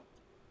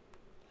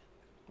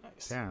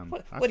 Nice. Damn,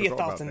 What I are your forgot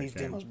thoughts about on that these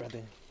game. demos,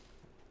 brother?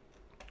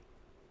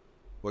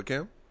 What,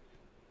 Cam?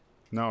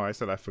 No, I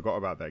said I forgot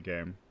about that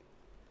game.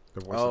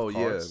 The Voice Oh of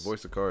yeah, Cards.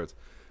 Voice of Cards.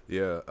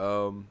 Yeah.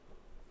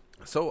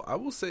 So I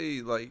will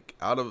say, like,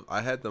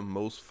 I had the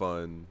most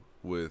fun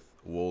with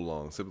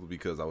Wolong simply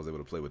because I was able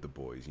to play with the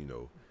boys, you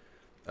know,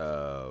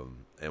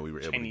 and we were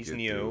able Chinese to get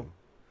Neo. through.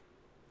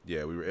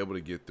 Yeah, we were able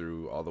to get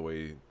through all the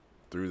way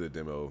through the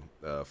demo,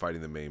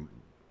 fighting the main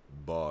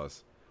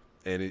boss,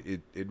 and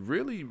it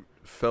really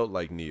felt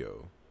like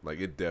Neo. Like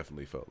it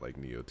definitely felt like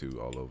Neo 2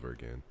 all over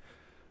again.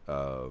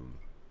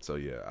 So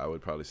yeah, I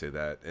would probably say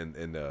that, and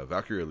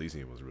Valkyrie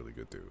Elysium was really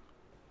good too.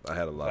 I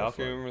had a lot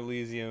Valkyrie of fun.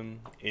 Elysium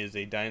is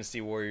a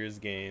Dynasty Warriors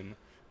game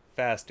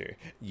faster.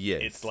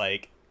 Yes, It's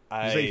like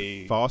You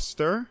say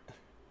Foster?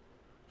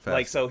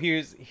 like so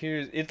here's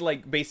it's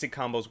like basic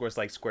combos where it's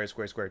like square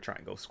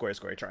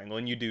triangle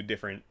and you do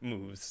different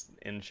moves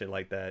and shit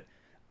like that.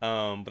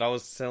 But I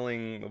was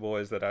telling the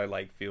boys that I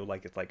like feel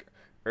like it's like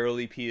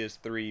early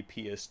PS3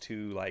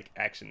 PS2 like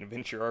action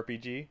adventure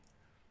RPG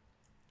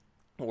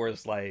where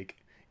it's like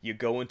you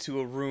go into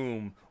a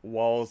room,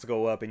 walls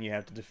go up, and you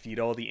have to defeat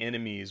all the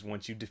enemies.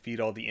 Once you defeat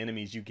all the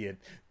enemies, you get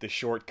the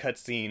short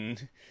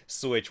cutscene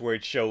switch where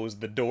it shows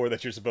the door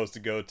that you're supposed to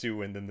go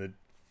to, and then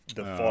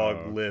the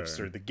fog lifts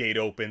okay. or the gate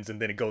opens,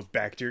 and then it goes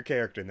back to your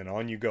character, and then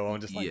on you go.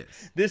 I'm just like,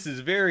 Yes. this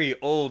is very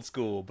old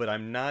school, but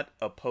I'm not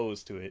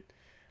opposed to it.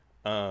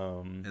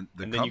 And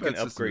then you can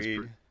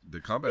upgrade. the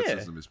combat Yeah.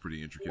 system is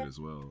pretty intricate as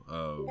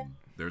well.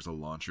 There's a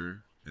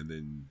launcher and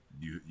then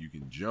you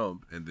can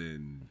jump, and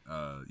then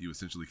you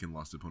essentially can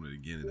launch the opponent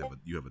again, and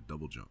you have a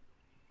double jump.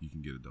 You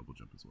can get a double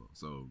jump as well.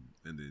 So,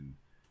 and then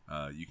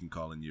you can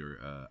call in your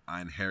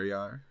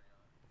Einherjar.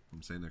 If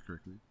I'm saying that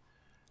correctly.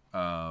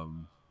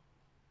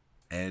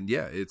 And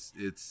yeah, it's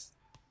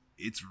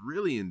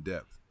really in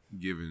depth,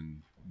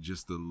 given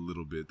just the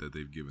little bit that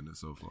they've given us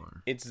so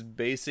far. It's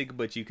basic,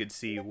 but you could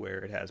see where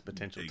it has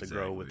potential to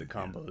grow with the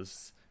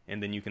combos,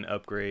 and then you can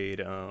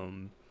upgrade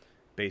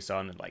based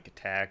on like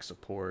attack,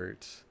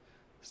 support,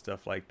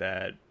 stuff like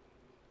that.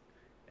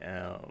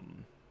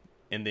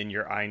 And then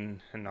your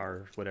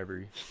Einherjar,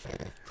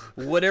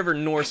 whatever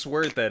Norse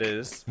word that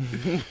is.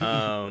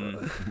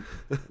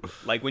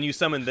 Like when you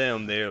summon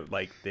them,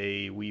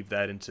 they weave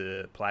that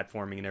into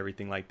platforming and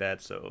everything like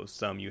that. So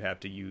some you have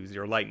to use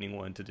your lightning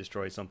one to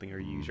destroy something, or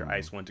you use your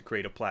ice one to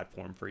create a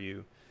platform for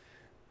you.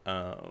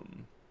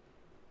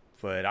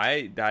 But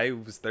I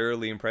was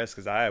thoroughly impressed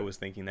because I was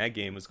thinking that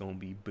game was going to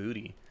be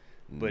booty,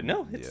 but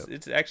no,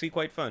 it's actually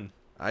quite fun.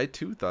 I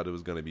too thought it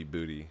was going to be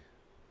booty.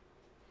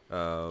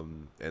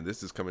 And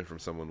this is coming from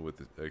someone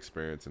with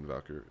experience in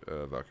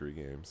Valkyrie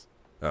games.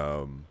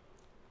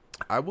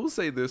 I will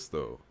say this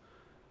though,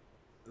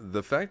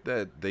 the fact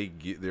that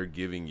they're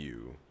giving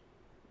you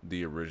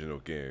the original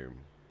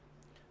game.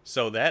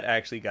 So that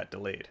actually got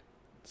delayed.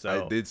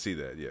 So I did see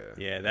that, yeah.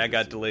 Yeah, that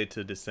got delayed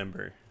to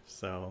December.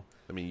 So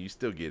I mean, you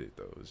still get it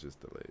though. It's just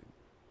delayed.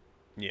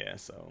 Yeah,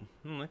 so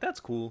I'm like,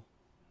 that's cool.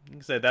 Like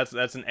I said,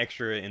 that's an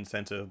extra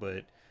incentive,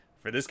 but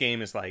for this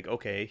game, it's like,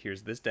 okay,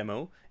 here's this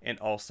demo, and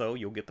also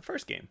you'll get the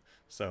first game.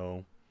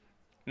 So,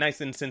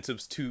 nice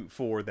incentives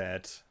for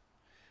that.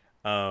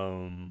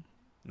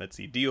 Let's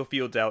see,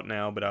 DioField's out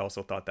now, but I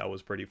also thought that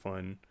was pretty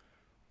fun.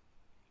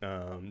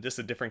 Just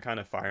a different kind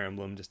of Fire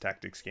Emblem, just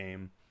tactics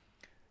game.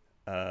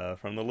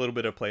 From the little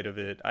bit I played of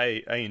it,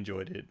 I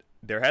enjoyed it.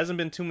 There hasn't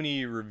been too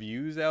many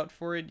reviews out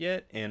for it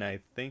yet, and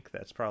I think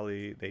they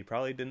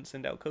probably didn't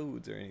send out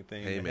codes or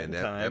anything. Hey man,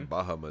 that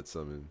Bahamut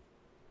summon.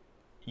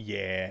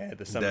 Yeah,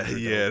 the summon.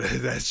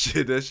 That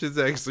shit's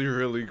actually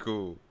really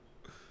cool.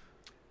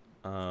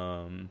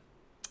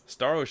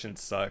 Star Ocean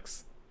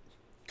sucks.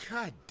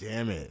 God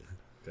damn it.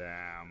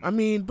 Damn. I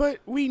mean, but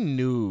we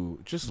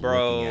knew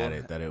looking at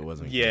it that it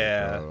wasn't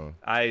yeah, good, bro.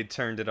 I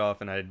turned it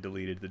off and I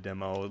deleted the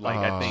demo. Like,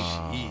 I think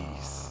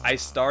I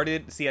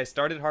started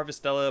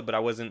Harvestella, but I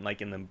wasn't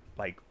like in the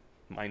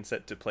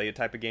mindset to play a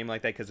type of game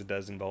like that because it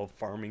does involve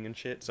farming and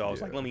shit. So I was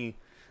like, let me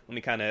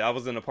kind of. I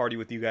was in a party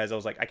with you guys. I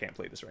was like, I can't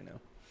play this right now.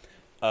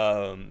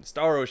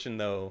 Star Ocean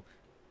though,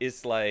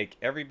 it's like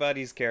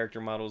everybody's character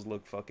models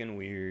look fucking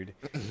weird.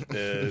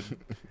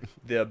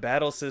 The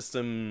battle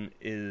system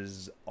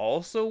is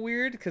also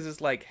weird because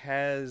it's like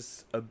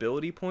has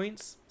ability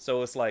points.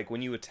 So it's like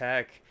when you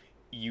attack,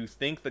 you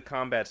think the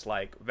combat's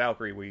like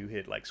Valkyrie where you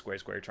hit like square,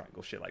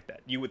 triangle, shit like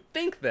that. You would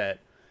think that,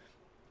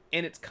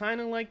 and it's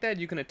kind of like that.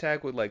 You can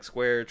attack with like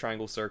square,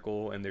 triangle,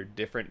 circle, and they're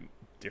different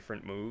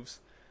moves.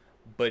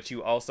 But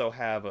you also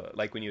have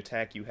like when you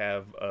attack, you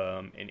have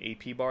an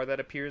AP bar that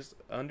appears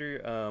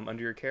under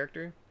your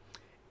character,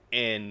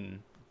 and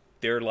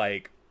they're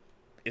like,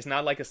 it's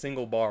not like a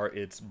single bar;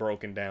 it's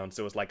broken down.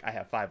 So it's like I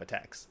have 5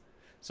 attacks,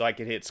 so I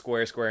could hit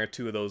square, and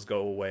 2 of those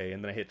go away,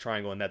 and then I hit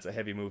triangle, and that's a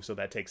heavy move, so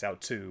that takes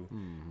out 2.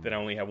 Then I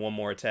only have 1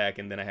 more attack,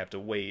 and then I have to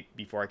wait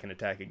before I can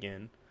attack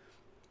again.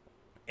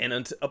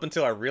 And up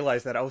until I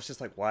realized that, I was just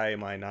like, why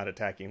am I not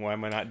attacking? Why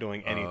am I not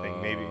doing anything?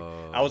 Maybe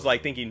I was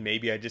like thinking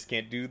maybe I just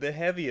can't do the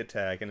heavy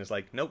attack. And it's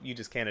like, nope, you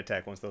just can't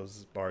attack once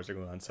those bars are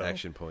gone. So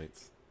action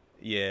points.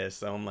 Yeah,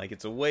 so I'm like,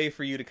 it's a way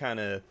for you to kind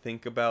of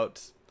think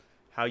about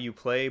how you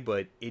play,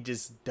 but it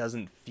just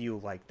doesn't feel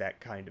like that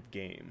kind of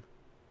game.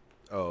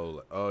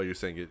 Oh, you're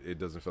saying it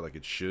doesn't feel like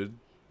it should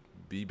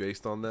be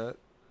based on that?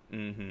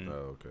 Mm-hmm.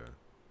 Oh, okay.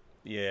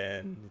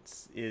 Yeah,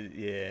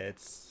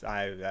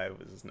 I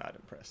was not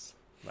impressed.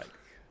 Like,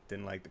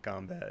 didn't like the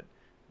combat.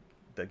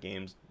 The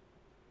game's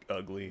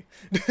ugly.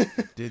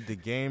 Did the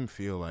game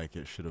feel like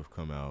it should have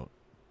come out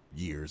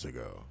years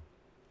ago?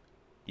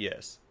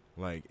 Yes.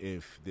 Like,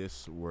 if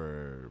this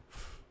were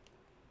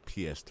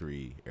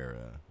PS3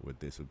 era, would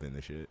this have been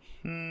the shit?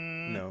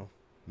 No.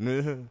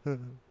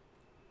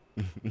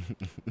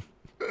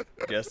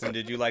 Justin,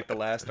 did you like the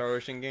last Star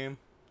Ocean game?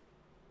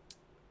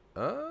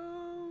 I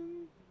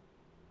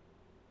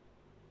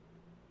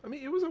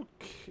mean, it was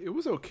okay. It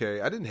was okay.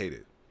 I didn't hate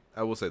it.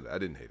 I will say that I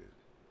didn't hate it.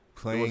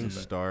 Playing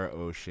Star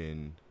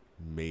Ocean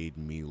made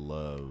me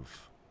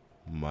love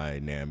my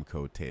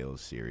Namco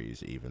Tales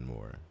series even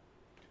more.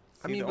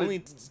 I mean, the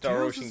only Star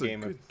Tales Ocean is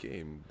game. A good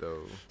game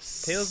though.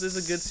 Tales is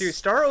a good series.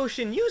 Star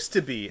Ocean used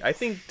to be. I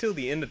think till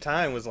the end of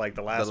time was like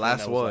the last. The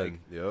last one. Like,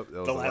 yep. That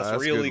was the last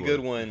really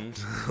good one.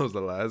 That was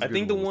the last. I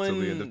think the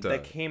one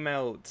that came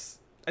out.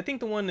 I think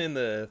the one in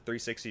the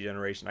 360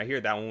 generation. I hear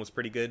that one was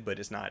pretty good, but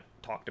it's not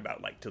talked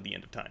about like till the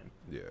end of time.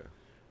 Yeah.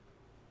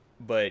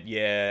 But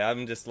yeah,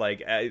 I'm just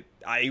like I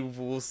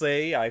will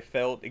say I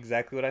felt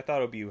exactly what I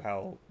thought of you.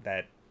 How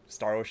that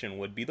Star Ocean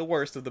would be the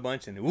worst of the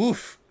bunch, and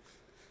oof.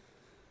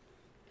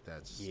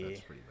 That's pretty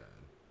bad.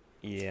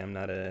 Yeah, I'm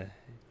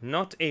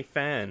not a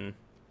fan.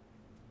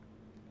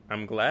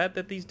 I'm glad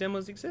that these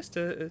demos exist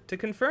to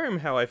confirm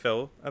how I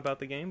felt about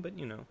the game. But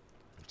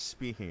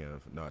Speaking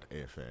of not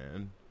a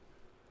fan,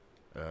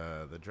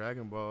 the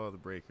Dragon Ball The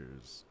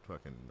Breakers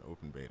fucking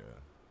open beta.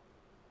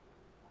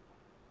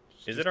 It's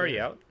is just it already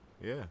there. out?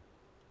 Yeah.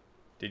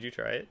 Did you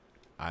try it?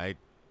 I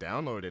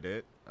downloaded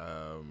it.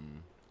 I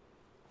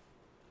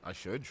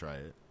should try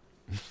it.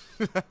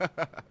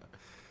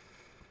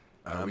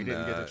 We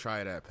didn't get to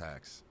try it at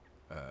PAX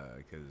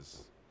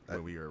because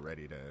when we were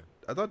ready to.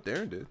 I thought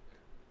Darren did.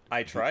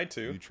 I tried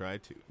to. You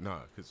tried to? No,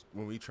 because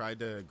when we tried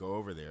to go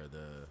over there,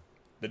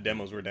 The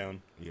demos were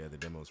down. the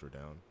demos were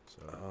down. So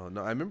Oh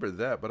no, I remember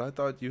that, but I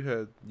thought you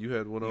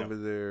had one over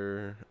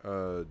there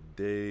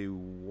day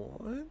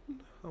one.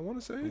 I want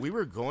to say we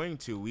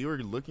were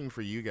looking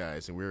for you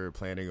guys, and we were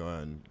planning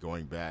on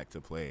going back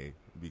to play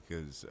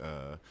because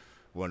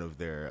one of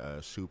their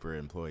super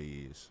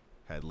employees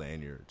had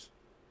lanyards.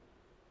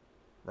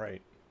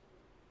 Right.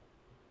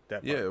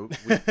 That part. yeah. We,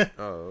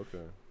 oh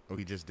okay.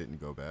 We just didn't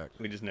go back.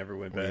 We just never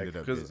went We back. ended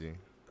up 'Cause- busy.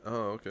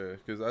 Oh okay.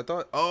 Because I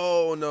thought.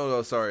 Oh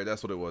no, sorry.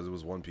 That's what it was. It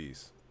was One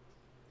Piece.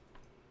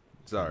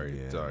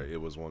 Sorry, Yeah.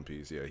 It was One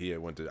Piece. Yeah, he had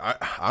went to.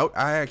 I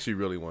actually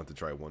really wanted to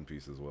try One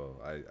Piece as well.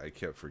 I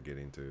kept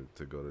forgetting to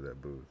go to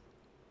that booth.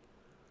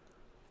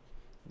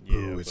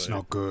 Yeah, it's but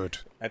not good.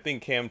 I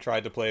think Cam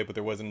tried to play it, but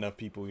there wasn't enough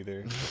people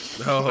either.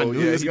 I knew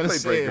he was gonna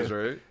played say Breakers, it.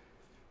 right?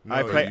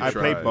 I you played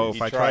tried. both.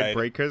 You I tried. tried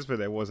Breakers, but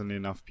there wasn't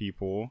enough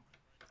people.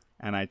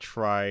 And I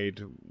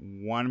tried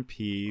One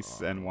Piece,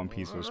 and One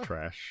Piece was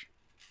trash.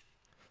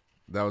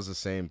 That was the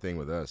same thing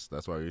with us.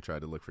 That's why we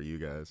tried to look for you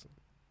guys.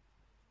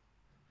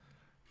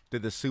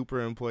 Did the super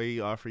employee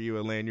offer you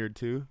a lanyard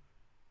too?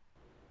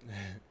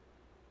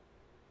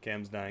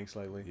 Cam's dying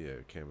slightly.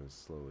 Yeah, Cam is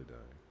slowly dying.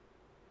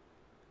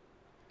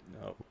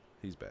 No.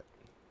 He's back.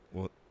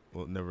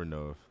 We'll never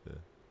know if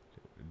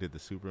did the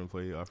super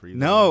employee offer you? the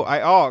No,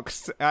 lanyard? I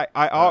asked. I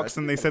asked,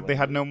 I and they think said I they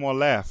had won. no more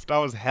left. I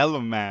was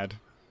hella mad.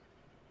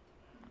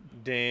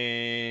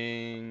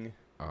 Dang.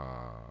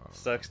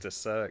 Sucks to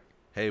suck.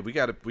 Hey, we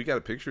got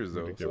pictures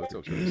though, so it's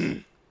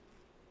okay.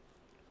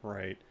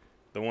 Right.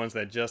 The ones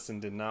that Justin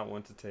did not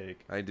want to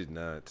take. I did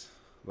not.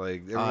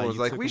 Like everyone was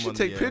you like, took we him should on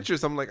take the,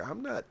 pictures. I'm like,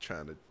 I'm not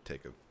trying to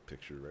take a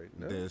picture right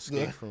now. The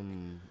escape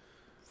from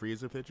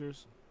Frieza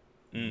pictures.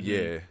 Mhm.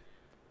 Yeah.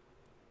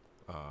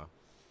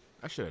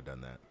 I should have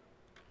done that.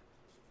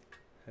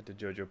 Had to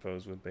JoJo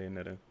pose with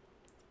Bayonetta.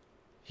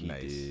 He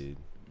Nice. did.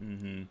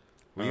 Mm-hmm.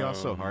 We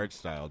also hard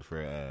styled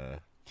for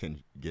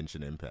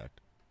Genshin Impact.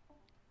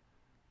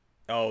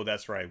 Oh,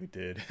 that's right, we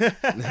did. All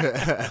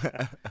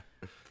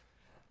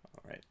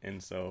right,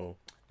 and so,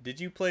 did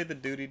you play the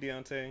Duty,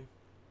 Deontay?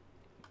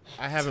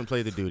 I haven't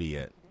played the duty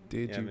yet,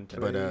 Did Yeah, you? haven't play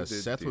but the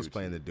Seth was duty?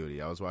 playing the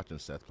duty. I was watching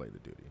Seth play the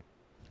duty.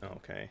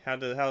 Okay,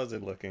 how is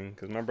it looking?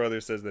 Because my brother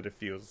says that it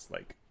feels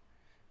like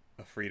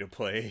a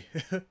free-to-play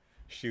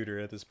shooter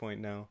at this point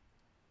now.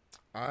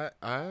 I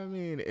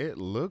mean, it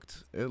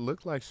looked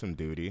like some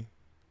duty.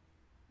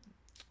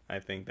 I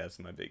think that's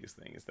my biggest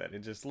thing, is that it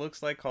just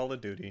looks like Call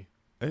of Duty.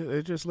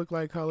 It just looked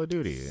like Call of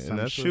Duty. Some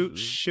that's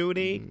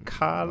shooty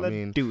Call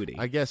of Duty.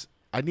 I guess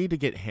I need to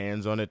get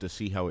hands on it to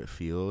see how it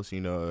feels. You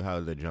know,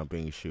 how the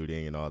jumping,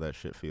 shooting, and all that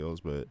shit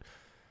feels. But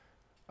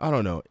I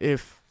don't know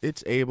if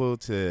it's able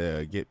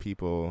to get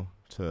people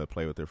to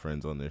play with their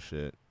friends on this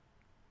shit.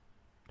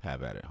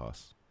 Have at it,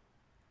 Hoss.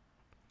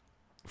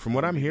 From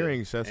what I'm Maybe the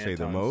hearing, Seth say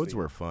the Anton modes Sleep.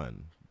 were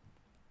fun.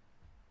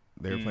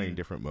 They were playing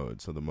different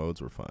modes, so the modes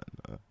were fun.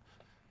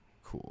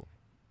 Cool.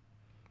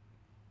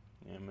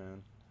 Yeah,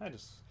 man.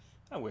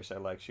 I wish I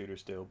liked shooters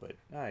still, but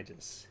I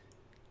just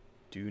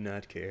do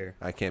not care.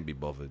 I can't be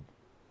bothered.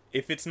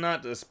 If it's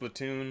not a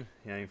Splatoon,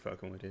 I ain't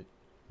fucking with it.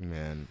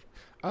 Man,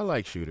 I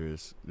like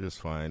shooters just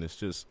fine. It's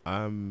just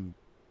I'm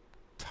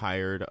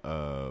tired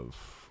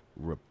of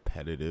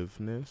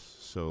repetitiveness.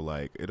 So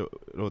like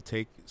it'll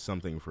take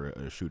something for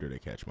a shooter to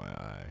catch my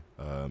eye.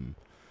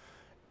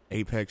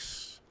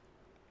 Apex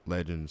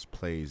Legends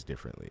plays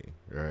differently,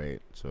 right?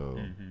 So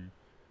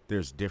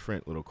there's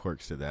different little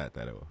quirks to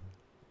that'll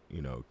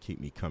keep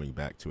me coming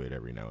back to it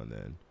every now and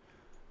then.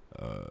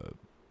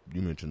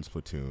 You mentioned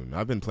Splatoon.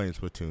 I've been playing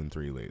Splatoon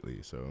 3 lately,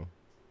 so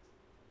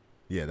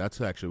yeah, that's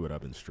actually what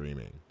I've been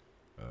streaming.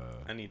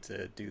 I need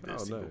to do the Oh,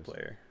 single nice.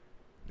 player.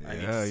 I need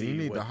to Yeah, see you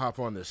need what- to hop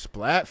on the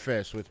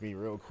Splatfest with me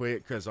real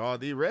quick, because all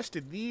the rest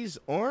of these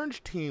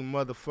Orange Team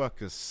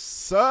motherfuckers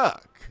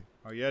suck.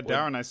 Oh yeah,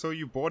 Darren, I saw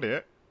you bought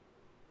it.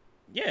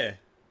 Yeah,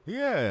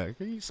 Yeah,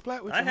 you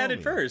splat with I your had it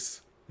homie.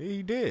 first. Yeah,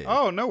 you did.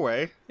 Oh no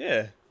way.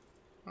 Yeah.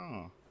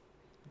 Oh.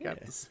 You Yeah.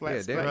 got the splat.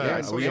 Yeah, splat. Darren- Yeah,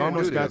 I Darren- saw we you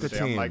almost do got this the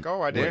other day. team. I'm like,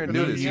 oh, I Darren didn't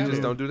knew know this. You you just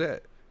did. don't do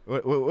that.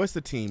 What's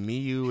the team? Me,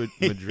 you, with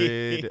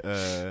Madrid,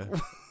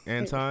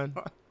 Anton.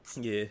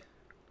 Yeah.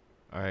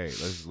 All right,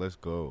 let's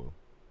go.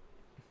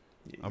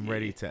 I'm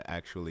ready to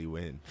actually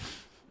win.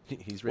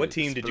 He's ready What to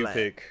team did you splat.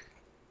 pick?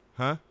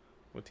 Huh?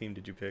 What team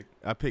did you pick?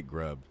 I picked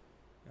Grub.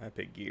 I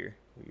picked Gear.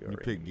 We You are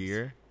picked enemies.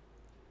 Gear.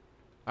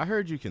 I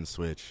heard you can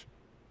switch.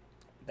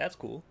 That's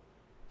cool.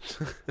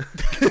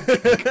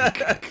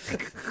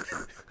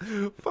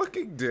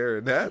 Fucking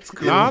Darren, that's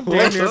cool. Nah, I'm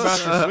damn near about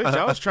to switch.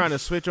 I was trying to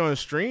switch on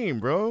stream,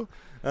 bro.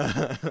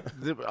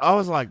 I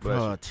was like,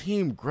 bro,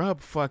 Team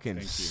Grub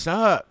fucking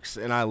sucks,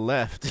 and I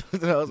left.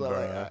 And I was like,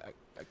 I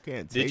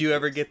can't. Did you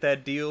ever get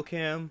that deal,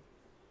 Cam?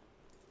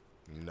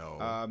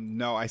 No.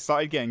 No, I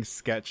started getting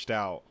sketched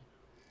out.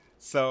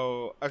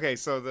 So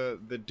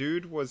the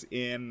dude was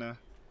in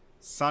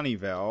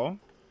Sunnyvale,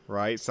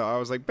 right? So I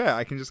was like, bet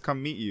I can just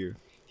come meet you.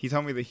 He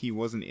told me that he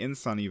wasn't in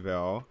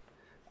Sunnyvale,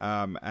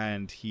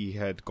 and he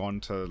had gone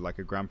to like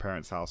a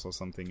grandparent's house or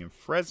something in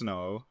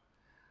Fresno.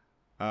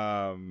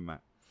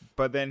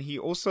 But then he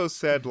also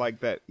said like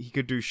that he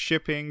could do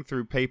shipping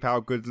through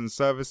PayPal goods and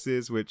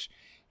services, which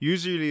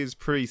usually is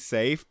pretty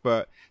safe,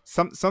 but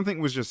something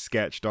was just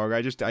sketch, dog.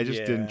 I just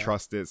didn't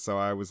trust it, so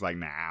I was like,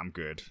 nah, I'm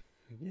good.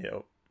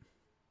 Yep.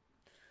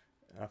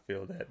 I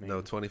feel that, man.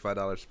 No $25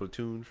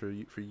 Splatoon for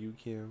you,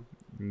 Kim.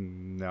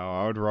 No,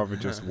 I would rather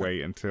just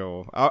wait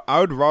until I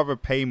would rather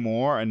pay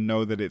more and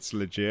know that it's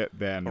legit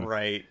than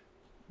right.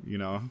 You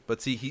know.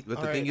 But see, the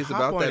All thing right, is hop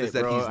about on that it, is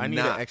that bro. he's I need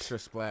not an extra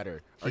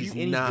splatter. Are he's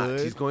you any not. good?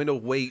 He's going to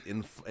wait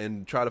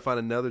and try to find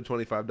another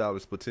 $25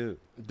 Splatoon.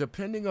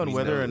 Depending on He's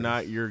whether or nervous.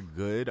 not you're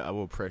good, I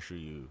will pressure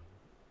you.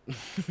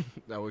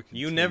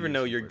 You never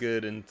know you're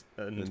good in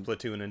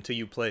Splatoon until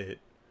you play it.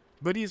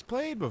 But he's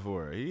played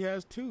before. He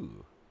has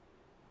 2.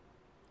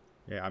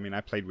 Yeah, I mean,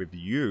 I played with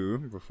you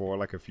before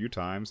like a few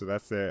times, so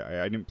that's it.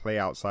 I didn't play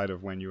outside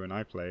of when you and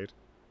I played.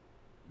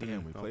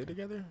 Damn, we played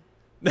together?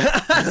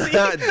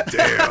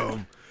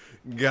 Damn.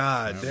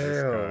 God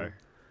This damn. guy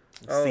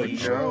Oh, you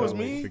sure it was no.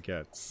 me?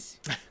 forgets.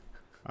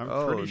 I'm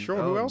Oh, pretty sure.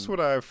 no. Who else would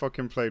I have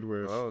fucking played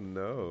with? Oh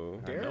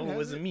no. I Darren know it has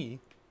wasn't it? me.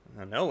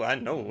 I know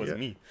it wasn't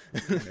me.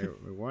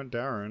 It weren't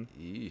Darren.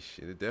 Yeesh,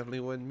 it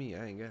definitely wasn't me.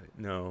 I ain't got it.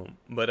 No,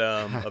 but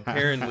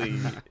apparently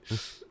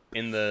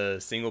in the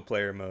single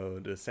player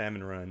mode, the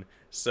salmon run.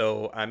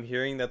 So I'm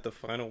hearing that the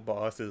final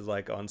boss is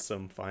like on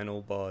some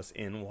final boss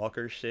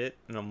Endwalker shit,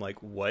 and I'm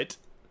like, what?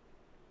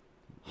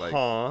 Like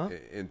Huh?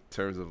 in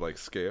terms of like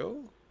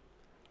scale?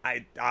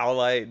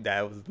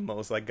 That was the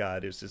most I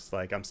got. It's just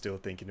like I'm still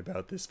thinking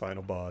about this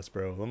final boss,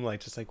 bro. I'm like,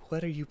 just like,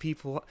 what are you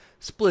people?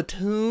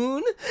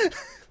 Splatoon?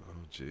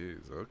 Oh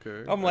jeez,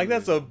 okay. I'm like,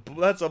 that's a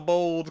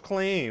bold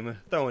claim.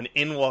 Throwing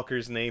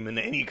Endwalker's name in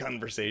any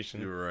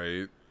conversation. You're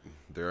right.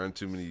 There aren't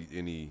too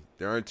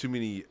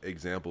many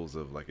examples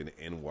of like an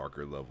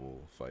Endwalker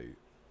level fight,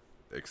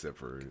 except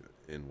for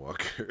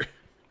Endwalker.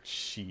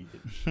 Shit.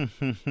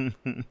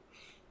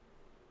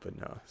 But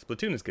no,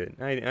 Splatoon is good.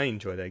 I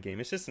enjoy that game.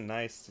 It's just a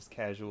nice, just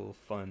casual,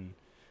 fun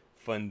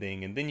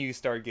thing. And then you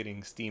start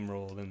getting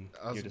steamrolled, and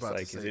you're just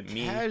like, is it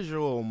me?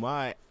 Casual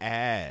my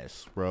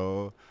ass,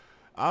 bro.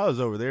 I was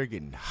over there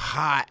getting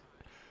hot.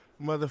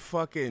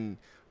 Motherfucking...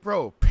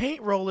 Bro,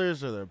 paint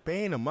rollers are the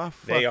bane of my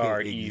fucking They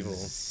are evil.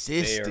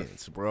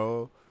 existence,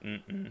 bro.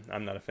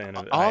 I'm not a fan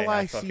of it. All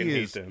I fucking see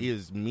hate them.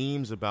 is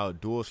memes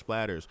about dual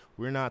splatters.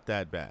 We're not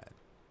that bad.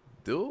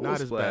 Dual Not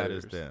as bad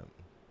as splatters. them.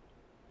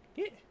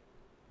 Yeah.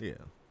 Yeah.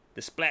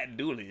 The splat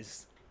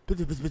dualies.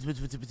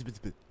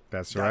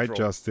 That's Dodge right, roll.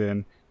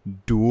 Justin.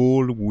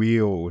 Dual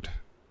wield.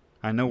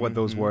 I know what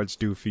those words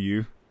do for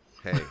you.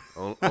 Hey,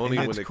 only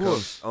when It's it cool.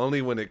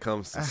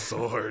 comes to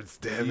swords.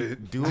 Damn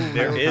it,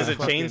 There is a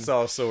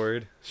chainsaw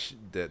sword.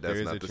 that's There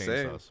is not a the chainsaw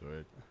same.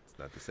 sword. It's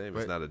not the same. But-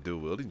 It's not a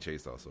dual wielding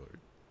chainsaw sword.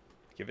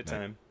 Give it Nah.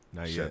 time.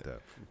 Not Shut yet.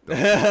 up.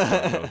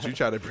 Don't you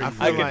try to bring. I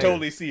feel I can like-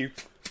 totally see.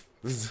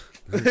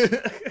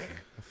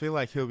 I feel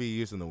like he'll be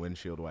using the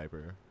windshield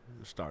wiper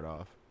to start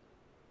off.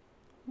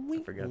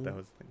 I forgot that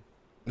was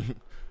the thing.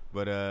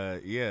 But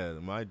yeah,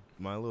 my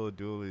little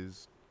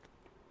dualies,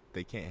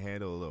 they can't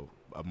handle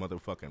a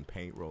motherfucking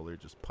paint roller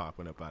just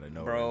popping up out of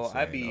nowhere. Bro, and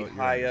I'd saying, be "Oh, you're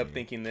high up me."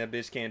 thinking that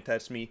bitch can't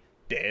touch me.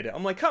 Dead.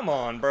 I'm like, come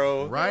on,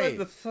 bro. Right.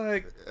 What the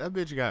fuck? That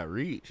bitch got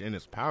reach and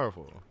it's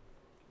powerful.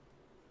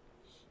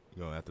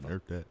 You gonna have to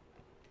nerf that.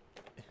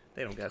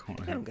 They don't got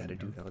to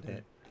do all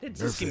that. Nerf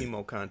Just give it. me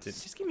more content.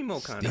 Just give me more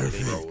content. Nerf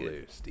baby. it.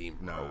 It's good.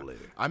 Steamroller.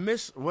 I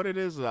miss what it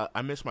is.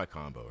 I miss my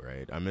combo,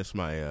 right? I miss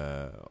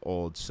my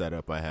old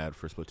setup I had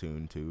for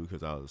Splatoon 2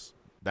 because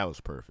that was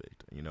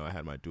perfect. You know, I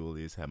had my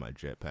dualies, had my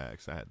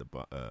jetpacks, I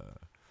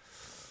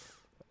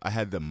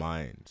had the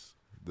mines,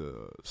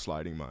 the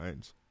sliding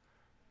mines.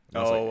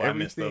 And it's Oh, like I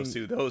missed those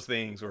everything- two. Those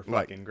things were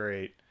like- fucking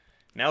great.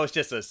 Now it's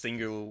just a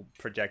single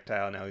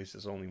projectile. Now it's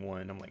just only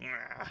one. I'm like,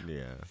 nah.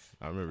 Yeah,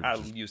 I remember. I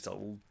used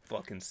to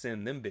fucking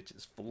send them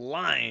bitches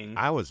flying.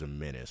 I was a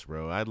menace,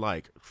 bro. I'd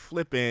like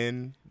flip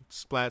in,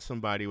 splat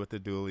somebody with the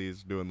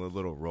dualies, doing the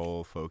little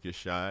roll focus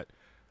shot,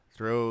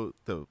 throw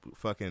the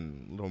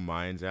fucking little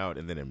mines out,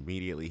 and then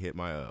immediately hit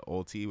my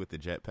ulti with the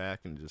jetpack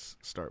and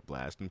just start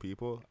blasting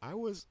people. I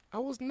was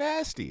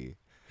nasty.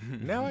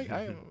 Now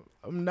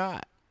I'm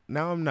not.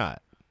 Now I'm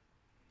not.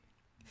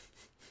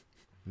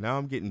 Now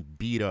I'm getting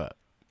beat up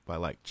by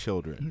like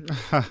children.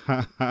 Hey,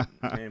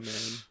 man.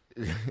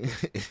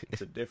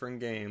 It's a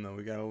different game, though.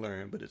 We gotta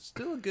learn. But it's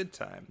still a good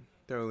time.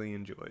 Thoroughly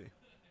enjoy.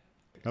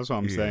 That's what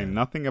I'm Yeah. saying.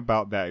 Nothing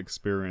about that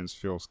experience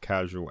feels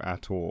casual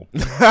at all.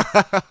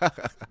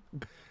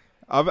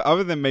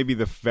 Other than maybe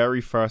the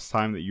very first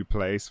time that you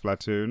play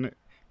Splatoon,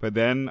 But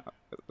then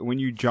when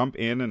you jump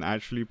in and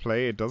actually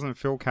play, it doesn't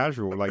feel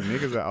casual. Like,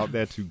 niggas are out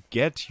there to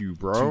get you,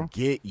 bro. To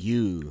get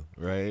you,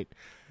 right?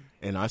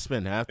 And I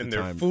spend half the And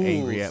they're time fools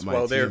angry at my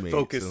while they're teammates.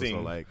 focusing.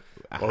 So like,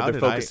 While they're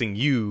focusing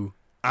you,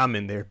 I'm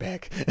in their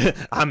back.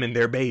 I'm in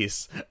their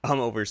base. I'm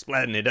over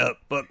splatting it up.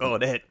 Fuck all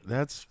that.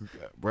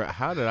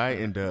 How did I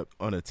end up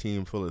on a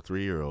team full of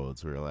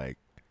 3-year-olds where like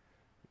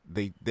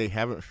they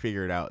haven't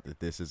figured out that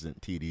this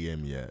isn't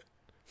TDM yet?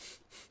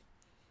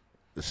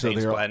 So Ain't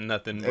they're splatting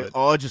nothing they but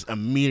all just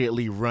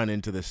immediately run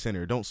into the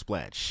center. Don't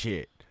splat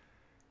shit.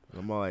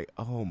 I'm all like,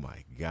 oh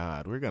my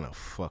god, we're gonna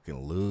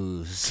fucking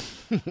lose.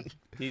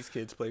 these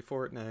kids play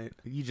Fortnite.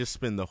 You just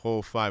spend the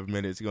whole 5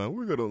 minutes going,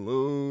 we're gonna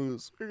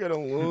lose. We're gonna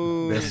They're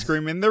lose.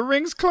 screaming, the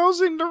ring's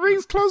closing, the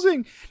ring's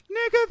closing.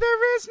 Nigga,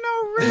 there is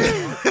no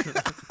ring.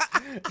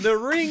 The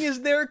ring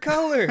is their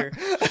color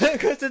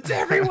because it's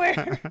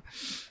everywhere.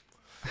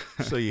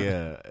 So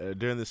yeah,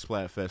 during the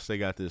Splatfest, they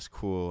got this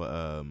cool.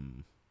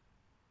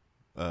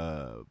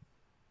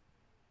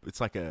 It's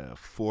like a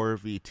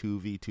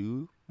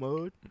 4v2v2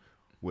 mode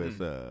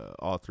with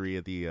all three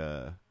of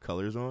the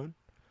colors on,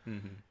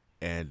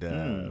 and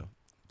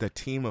the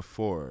team of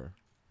 4,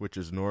 which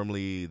is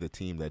normally the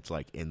team that's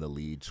like in the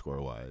lead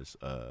score wise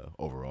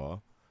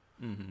overall.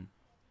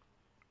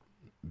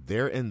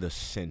 They're in the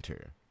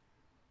center,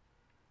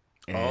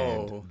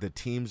 and the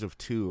teams of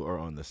 2 are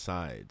on the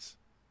sides.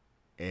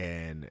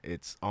 And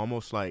it's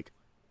almost like,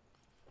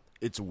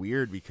 it's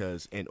weird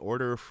because in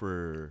order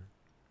for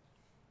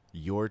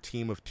your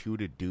team of 2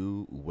 to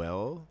do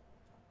well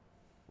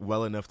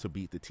enough to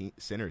beat the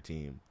center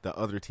team, the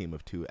other team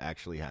of 2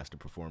 actually has to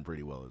perform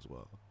pretty well as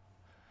well.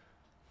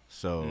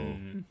 So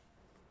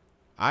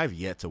I've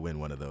yet to win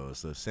one of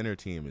those. The center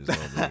team is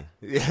normally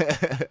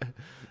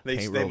They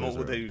Paint they rollers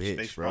are a they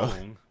bitch, bro.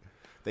 strong.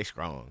 They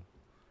strong,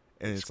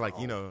 and it's like,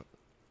 you know,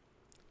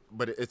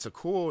 but it's a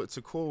cool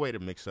way to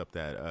mix up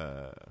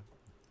that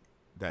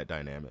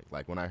dynamic.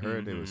 Like when I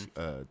heard there was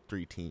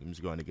 3 teams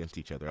going against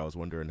each other, I was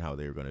wondering how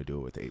they were going to do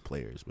it with 8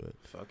 players. But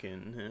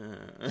Fucking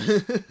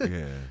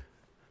yeah,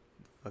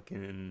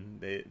 fucking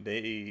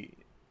they.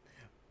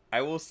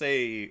 I will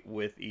say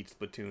with each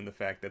Splatoon the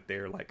fact that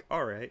they're like,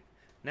 all right,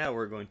 now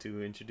we're going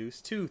to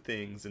introduce 2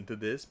 things into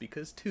this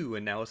because 2,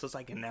 and now it's just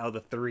like, and now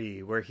the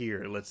 3. We're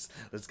here. Let's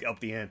up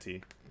the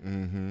ante.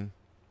 I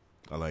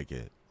like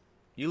it.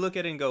 You look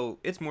at it and go,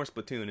 it's more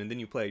Splatoon, and then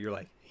you play it, you're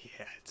like,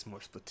 yeah, it's more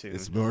Splatoon.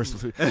 It's more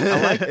Splatoon.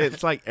 I like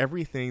it's like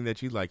everything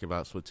that you like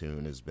about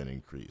Splatoon has been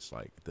increased.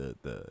 Like the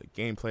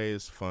gameplay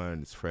is fun,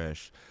 it's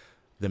fresh.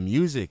 The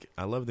music,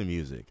 I love the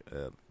music.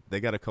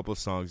 They got a couple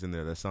songs in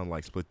there that sound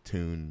like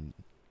Splatoon,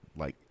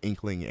 like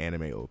Inkling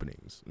anime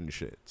openings and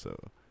shit. So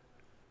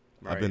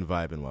I've been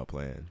vibing while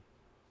playing.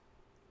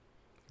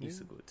 It's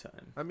a good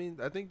time. I mean,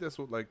 I think that's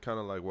what, like, kind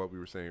of like what we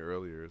were saying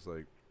earlier. It's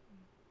like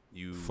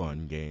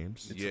Fun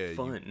games. It's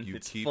fun. You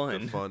It's keep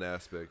fun. the fun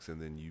aspects,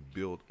 and then you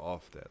build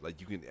off that.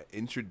 Like, you can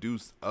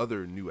introduce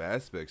other new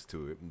aspects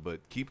to it, but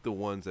keep the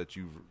ones that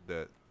you've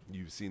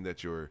seen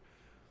that your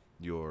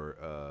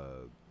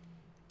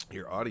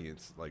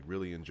audience like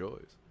really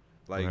enjoys.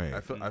 Like, Right.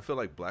 I feel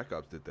like Black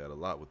Ops did that a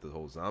lot with the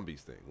whole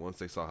zombies thing. Once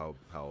they saw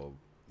how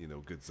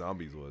good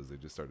zombies was, they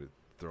just started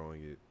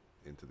throwing it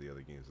into the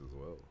other games as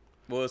well.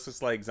 Well, it's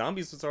just like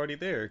Zombies was already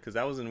there because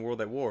that was in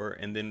World at War,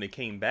 and then they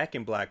came back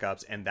in Black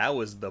Ops, and that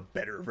was the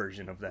better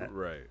version of that.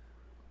 Right.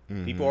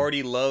 People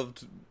already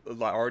liked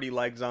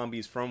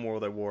Zombies from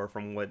World at War,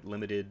 from what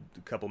limited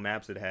couple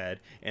maps it had,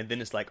 and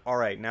then it's like, all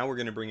right, now we're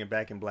gonna bring it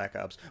back in Black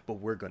Ops, but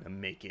we're gonna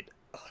make it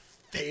a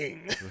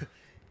thing,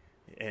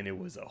 and it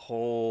was a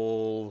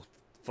whole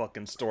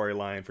fucking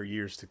storyline for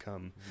years to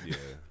come. Yeah.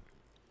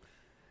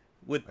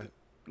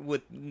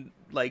 With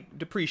like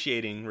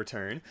depreciating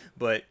return,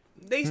 but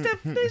they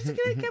kept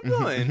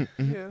going.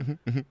 Yeah.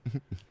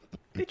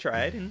 They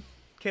tried and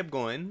kept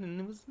going,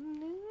 and it was.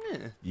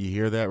 You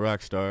hear that,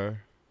 Rockstar?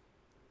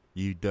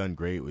 You done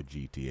great with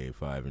GTA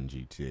 5 and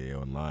GTA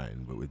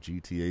Online, but with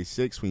GTA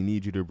 6, we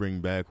need you to bring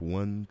back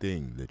one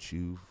thing that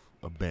you've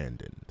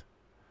abandoned.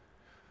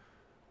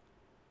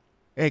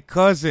 Hey,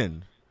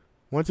 cousin,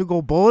 want to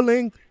go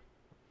bowling?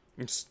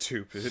 It's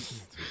stupid.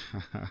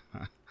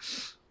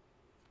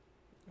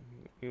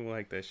 You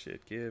like that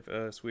shit. Give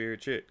us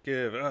weird shit.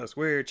 Give us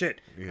weird shit.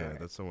 Yeah,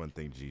 Alright. that's the one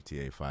thing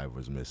GTA 5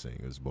 was missing,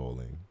 is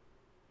bowling.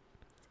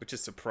 Which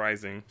is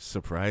surprising.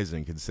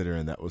 Surprising,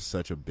 considering that was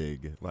such a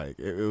big, like,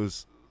 it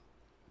was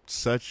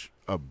such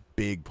a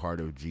big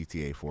part of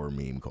GTA 4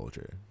 meme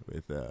culture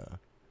with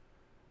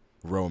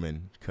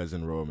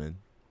cousin Roman.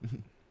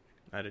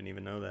 I didn't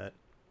even know that.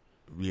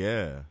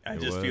 Yeah. It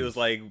it just was. feels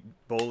like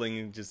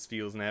bowling just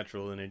feels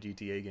natural in a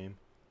GTA game.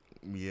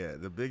 Yeah,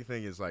 the big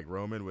thing is, like,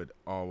 Roman would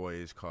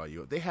always call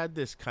you. They had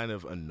this kind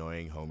of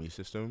annoying homie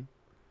system.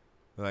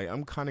 Like,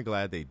 I'm kind of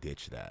glad they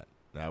ditched that.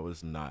 That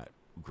was not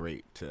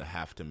great to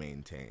have to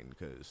maintain,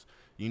 because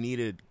you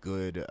needed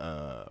good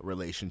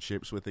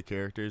relationships with the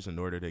characters in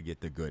order to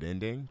get the good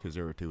ending, because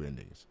there were 2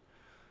 endings.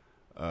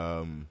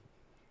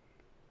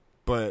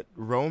 But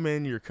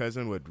Roman, your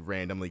cousin, would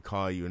randomly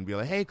call you and be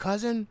like, hey,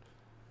 cousin,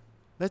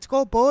 let's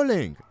go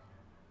bowling.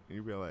 And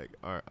you'd be like,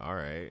 all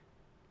right.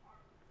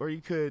 Or you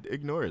could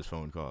ignore his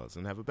phone calls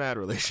and have a bad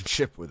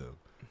relationship with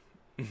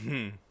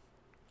him.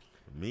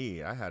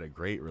 Me, I had a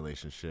great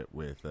relationship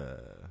with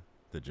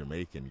the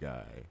Jamaican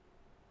guy.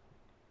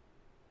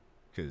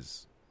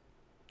 Because,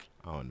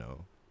 I don't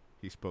know,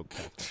 he spoke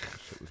Texas.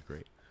 Shit was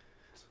great.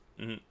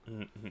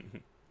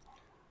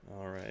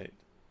 All right.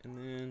 And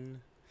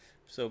then,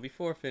 so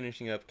before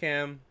finishing up,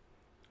 Cam,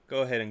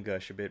 go ahead and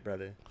gush a bit,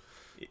 brother.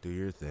 Do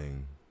your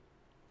thing.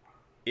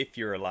 If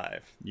you're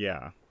alive.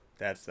 Yeah.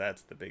 That's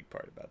the big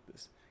part about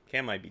this.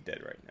 Cam might be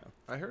dead right now.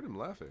 I heard him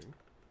laughing.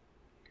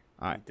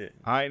 No.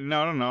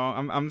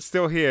 I'm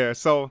still here.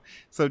 So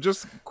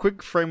just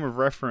quick frame of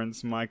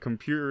reference. My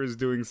computer is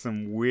doing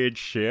some weird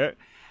shit,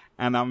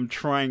 and I'm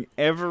trying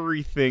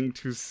everything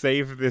to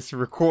save this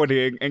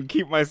recording and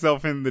keep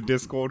myself in the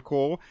Discord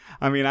call.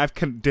 I mean, I've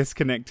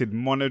disconnected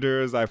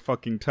monitors. I've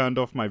fucking turned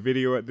off my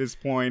video at this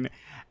point,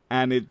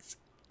 and it's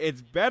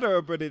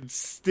better, but it's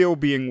still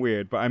being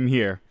weird. But I'm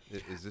here.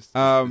 Is this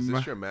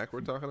your Mac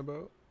we're talking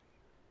about?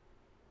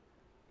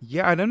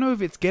 Yeah, I don't know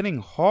if it's getting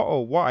hot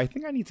or what. I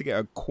think I need to get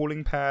a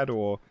cooling pad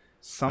or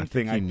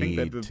something. I think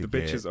that the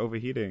bitch is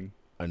overheating.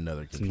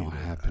 Another It's computer. not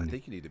happening. I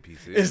think you need a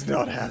PC. It's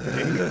not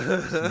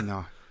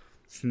happening.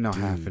 It's not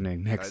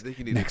happening. I think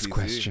you need Next a PC.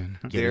 question.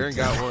 Darren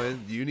got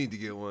one. You need to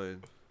get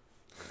one.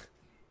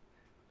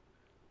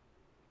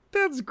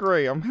 That's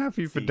great. I'm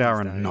happy for He's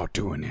Darren dying. not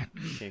doing it.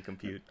 Can't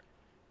compute.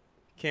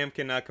 Cam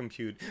cannot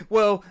compute.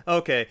 Well,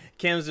 okay.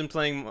 Cam's been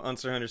playing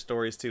Monster Hunter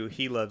Stories too.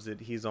 He loves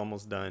it. He's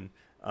almost done.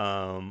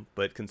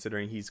 But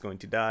considering he's going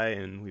to die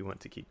and we want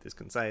to keep this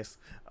concise,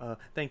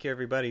 thank you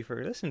everybody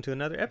for listening to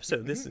another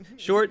episode. This is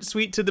short,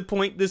 sweet, to the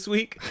point this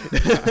week.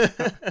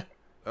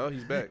 Oh,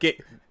 he's back.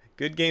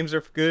 Good games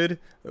are good.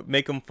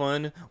 Make them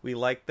fun. We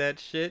like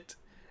that shit.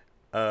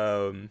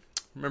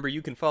 Remember,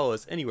 you can follow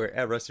us anywhere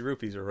at Rusty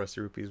Rupees or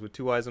Rusty Rupees with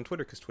 2 eyes on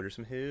Twitter, because Twitter's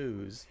some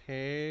hoos.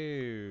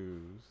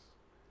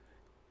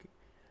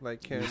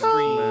 Like Cam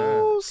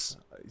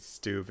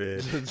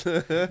Stupid.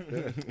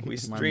 We Mac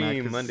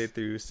stream is- Monday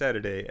through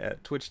Saturday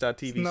at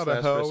twitch.tv. It's not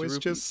a hoe. It's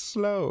just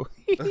slow.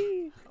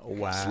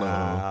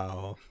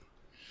 Wow.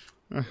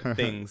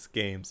 Things,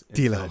 games, and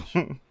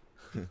Dilo.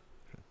 such.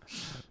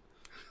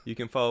 You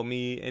can follow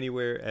me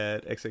anywhere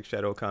at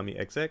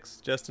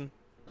XXShadowKamiXX. Justin,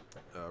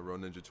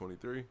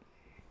 Roninja23.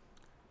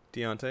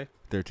 Deontay,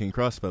 13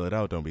 cross, spell it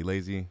out. Don't be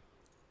lazy.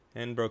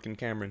 and Broken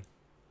Cameron.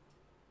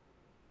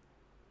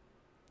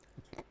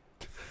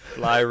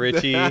 Fly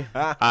Richie,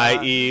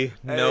 i.e.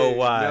 no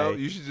why. No,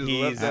 you should just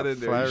left that in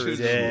there. You should have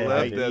dead. just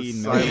left that I.e.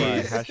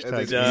 silent. Hashtag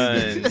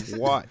and then done.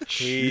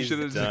 Watch. You He's should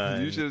have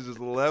done. just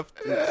left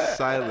it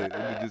silent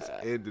and then just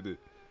ended it.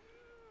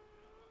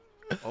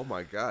 Oh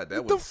my god,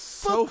 that went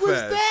so fuck was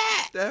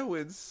fast. That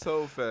went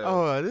so fast.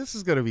 Oh, this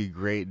is gonna be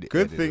great.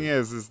 Good thing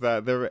is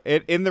that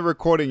in the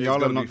recording, It's y'all are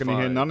gonna not be going to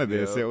hear fine. none of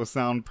this. Yeah. It will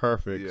sound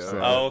perfect. Yeah. So.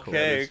 Okay,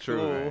 That is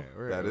true.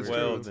 cool. That is Well,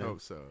 true. Let's then. hope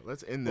so.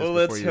 Let's end this Well,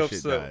 before let's your hope shit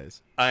so.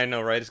 dies. I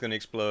know, right? It's going to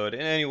explode.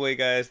 And anyway,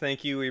 guys,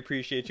 thank you. We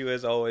appreciate you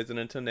as always. And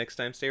until next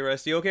time, stay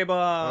rusty. Okay,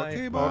 bye.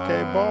 Okay, Bye.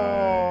 Okay,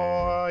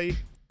 bye.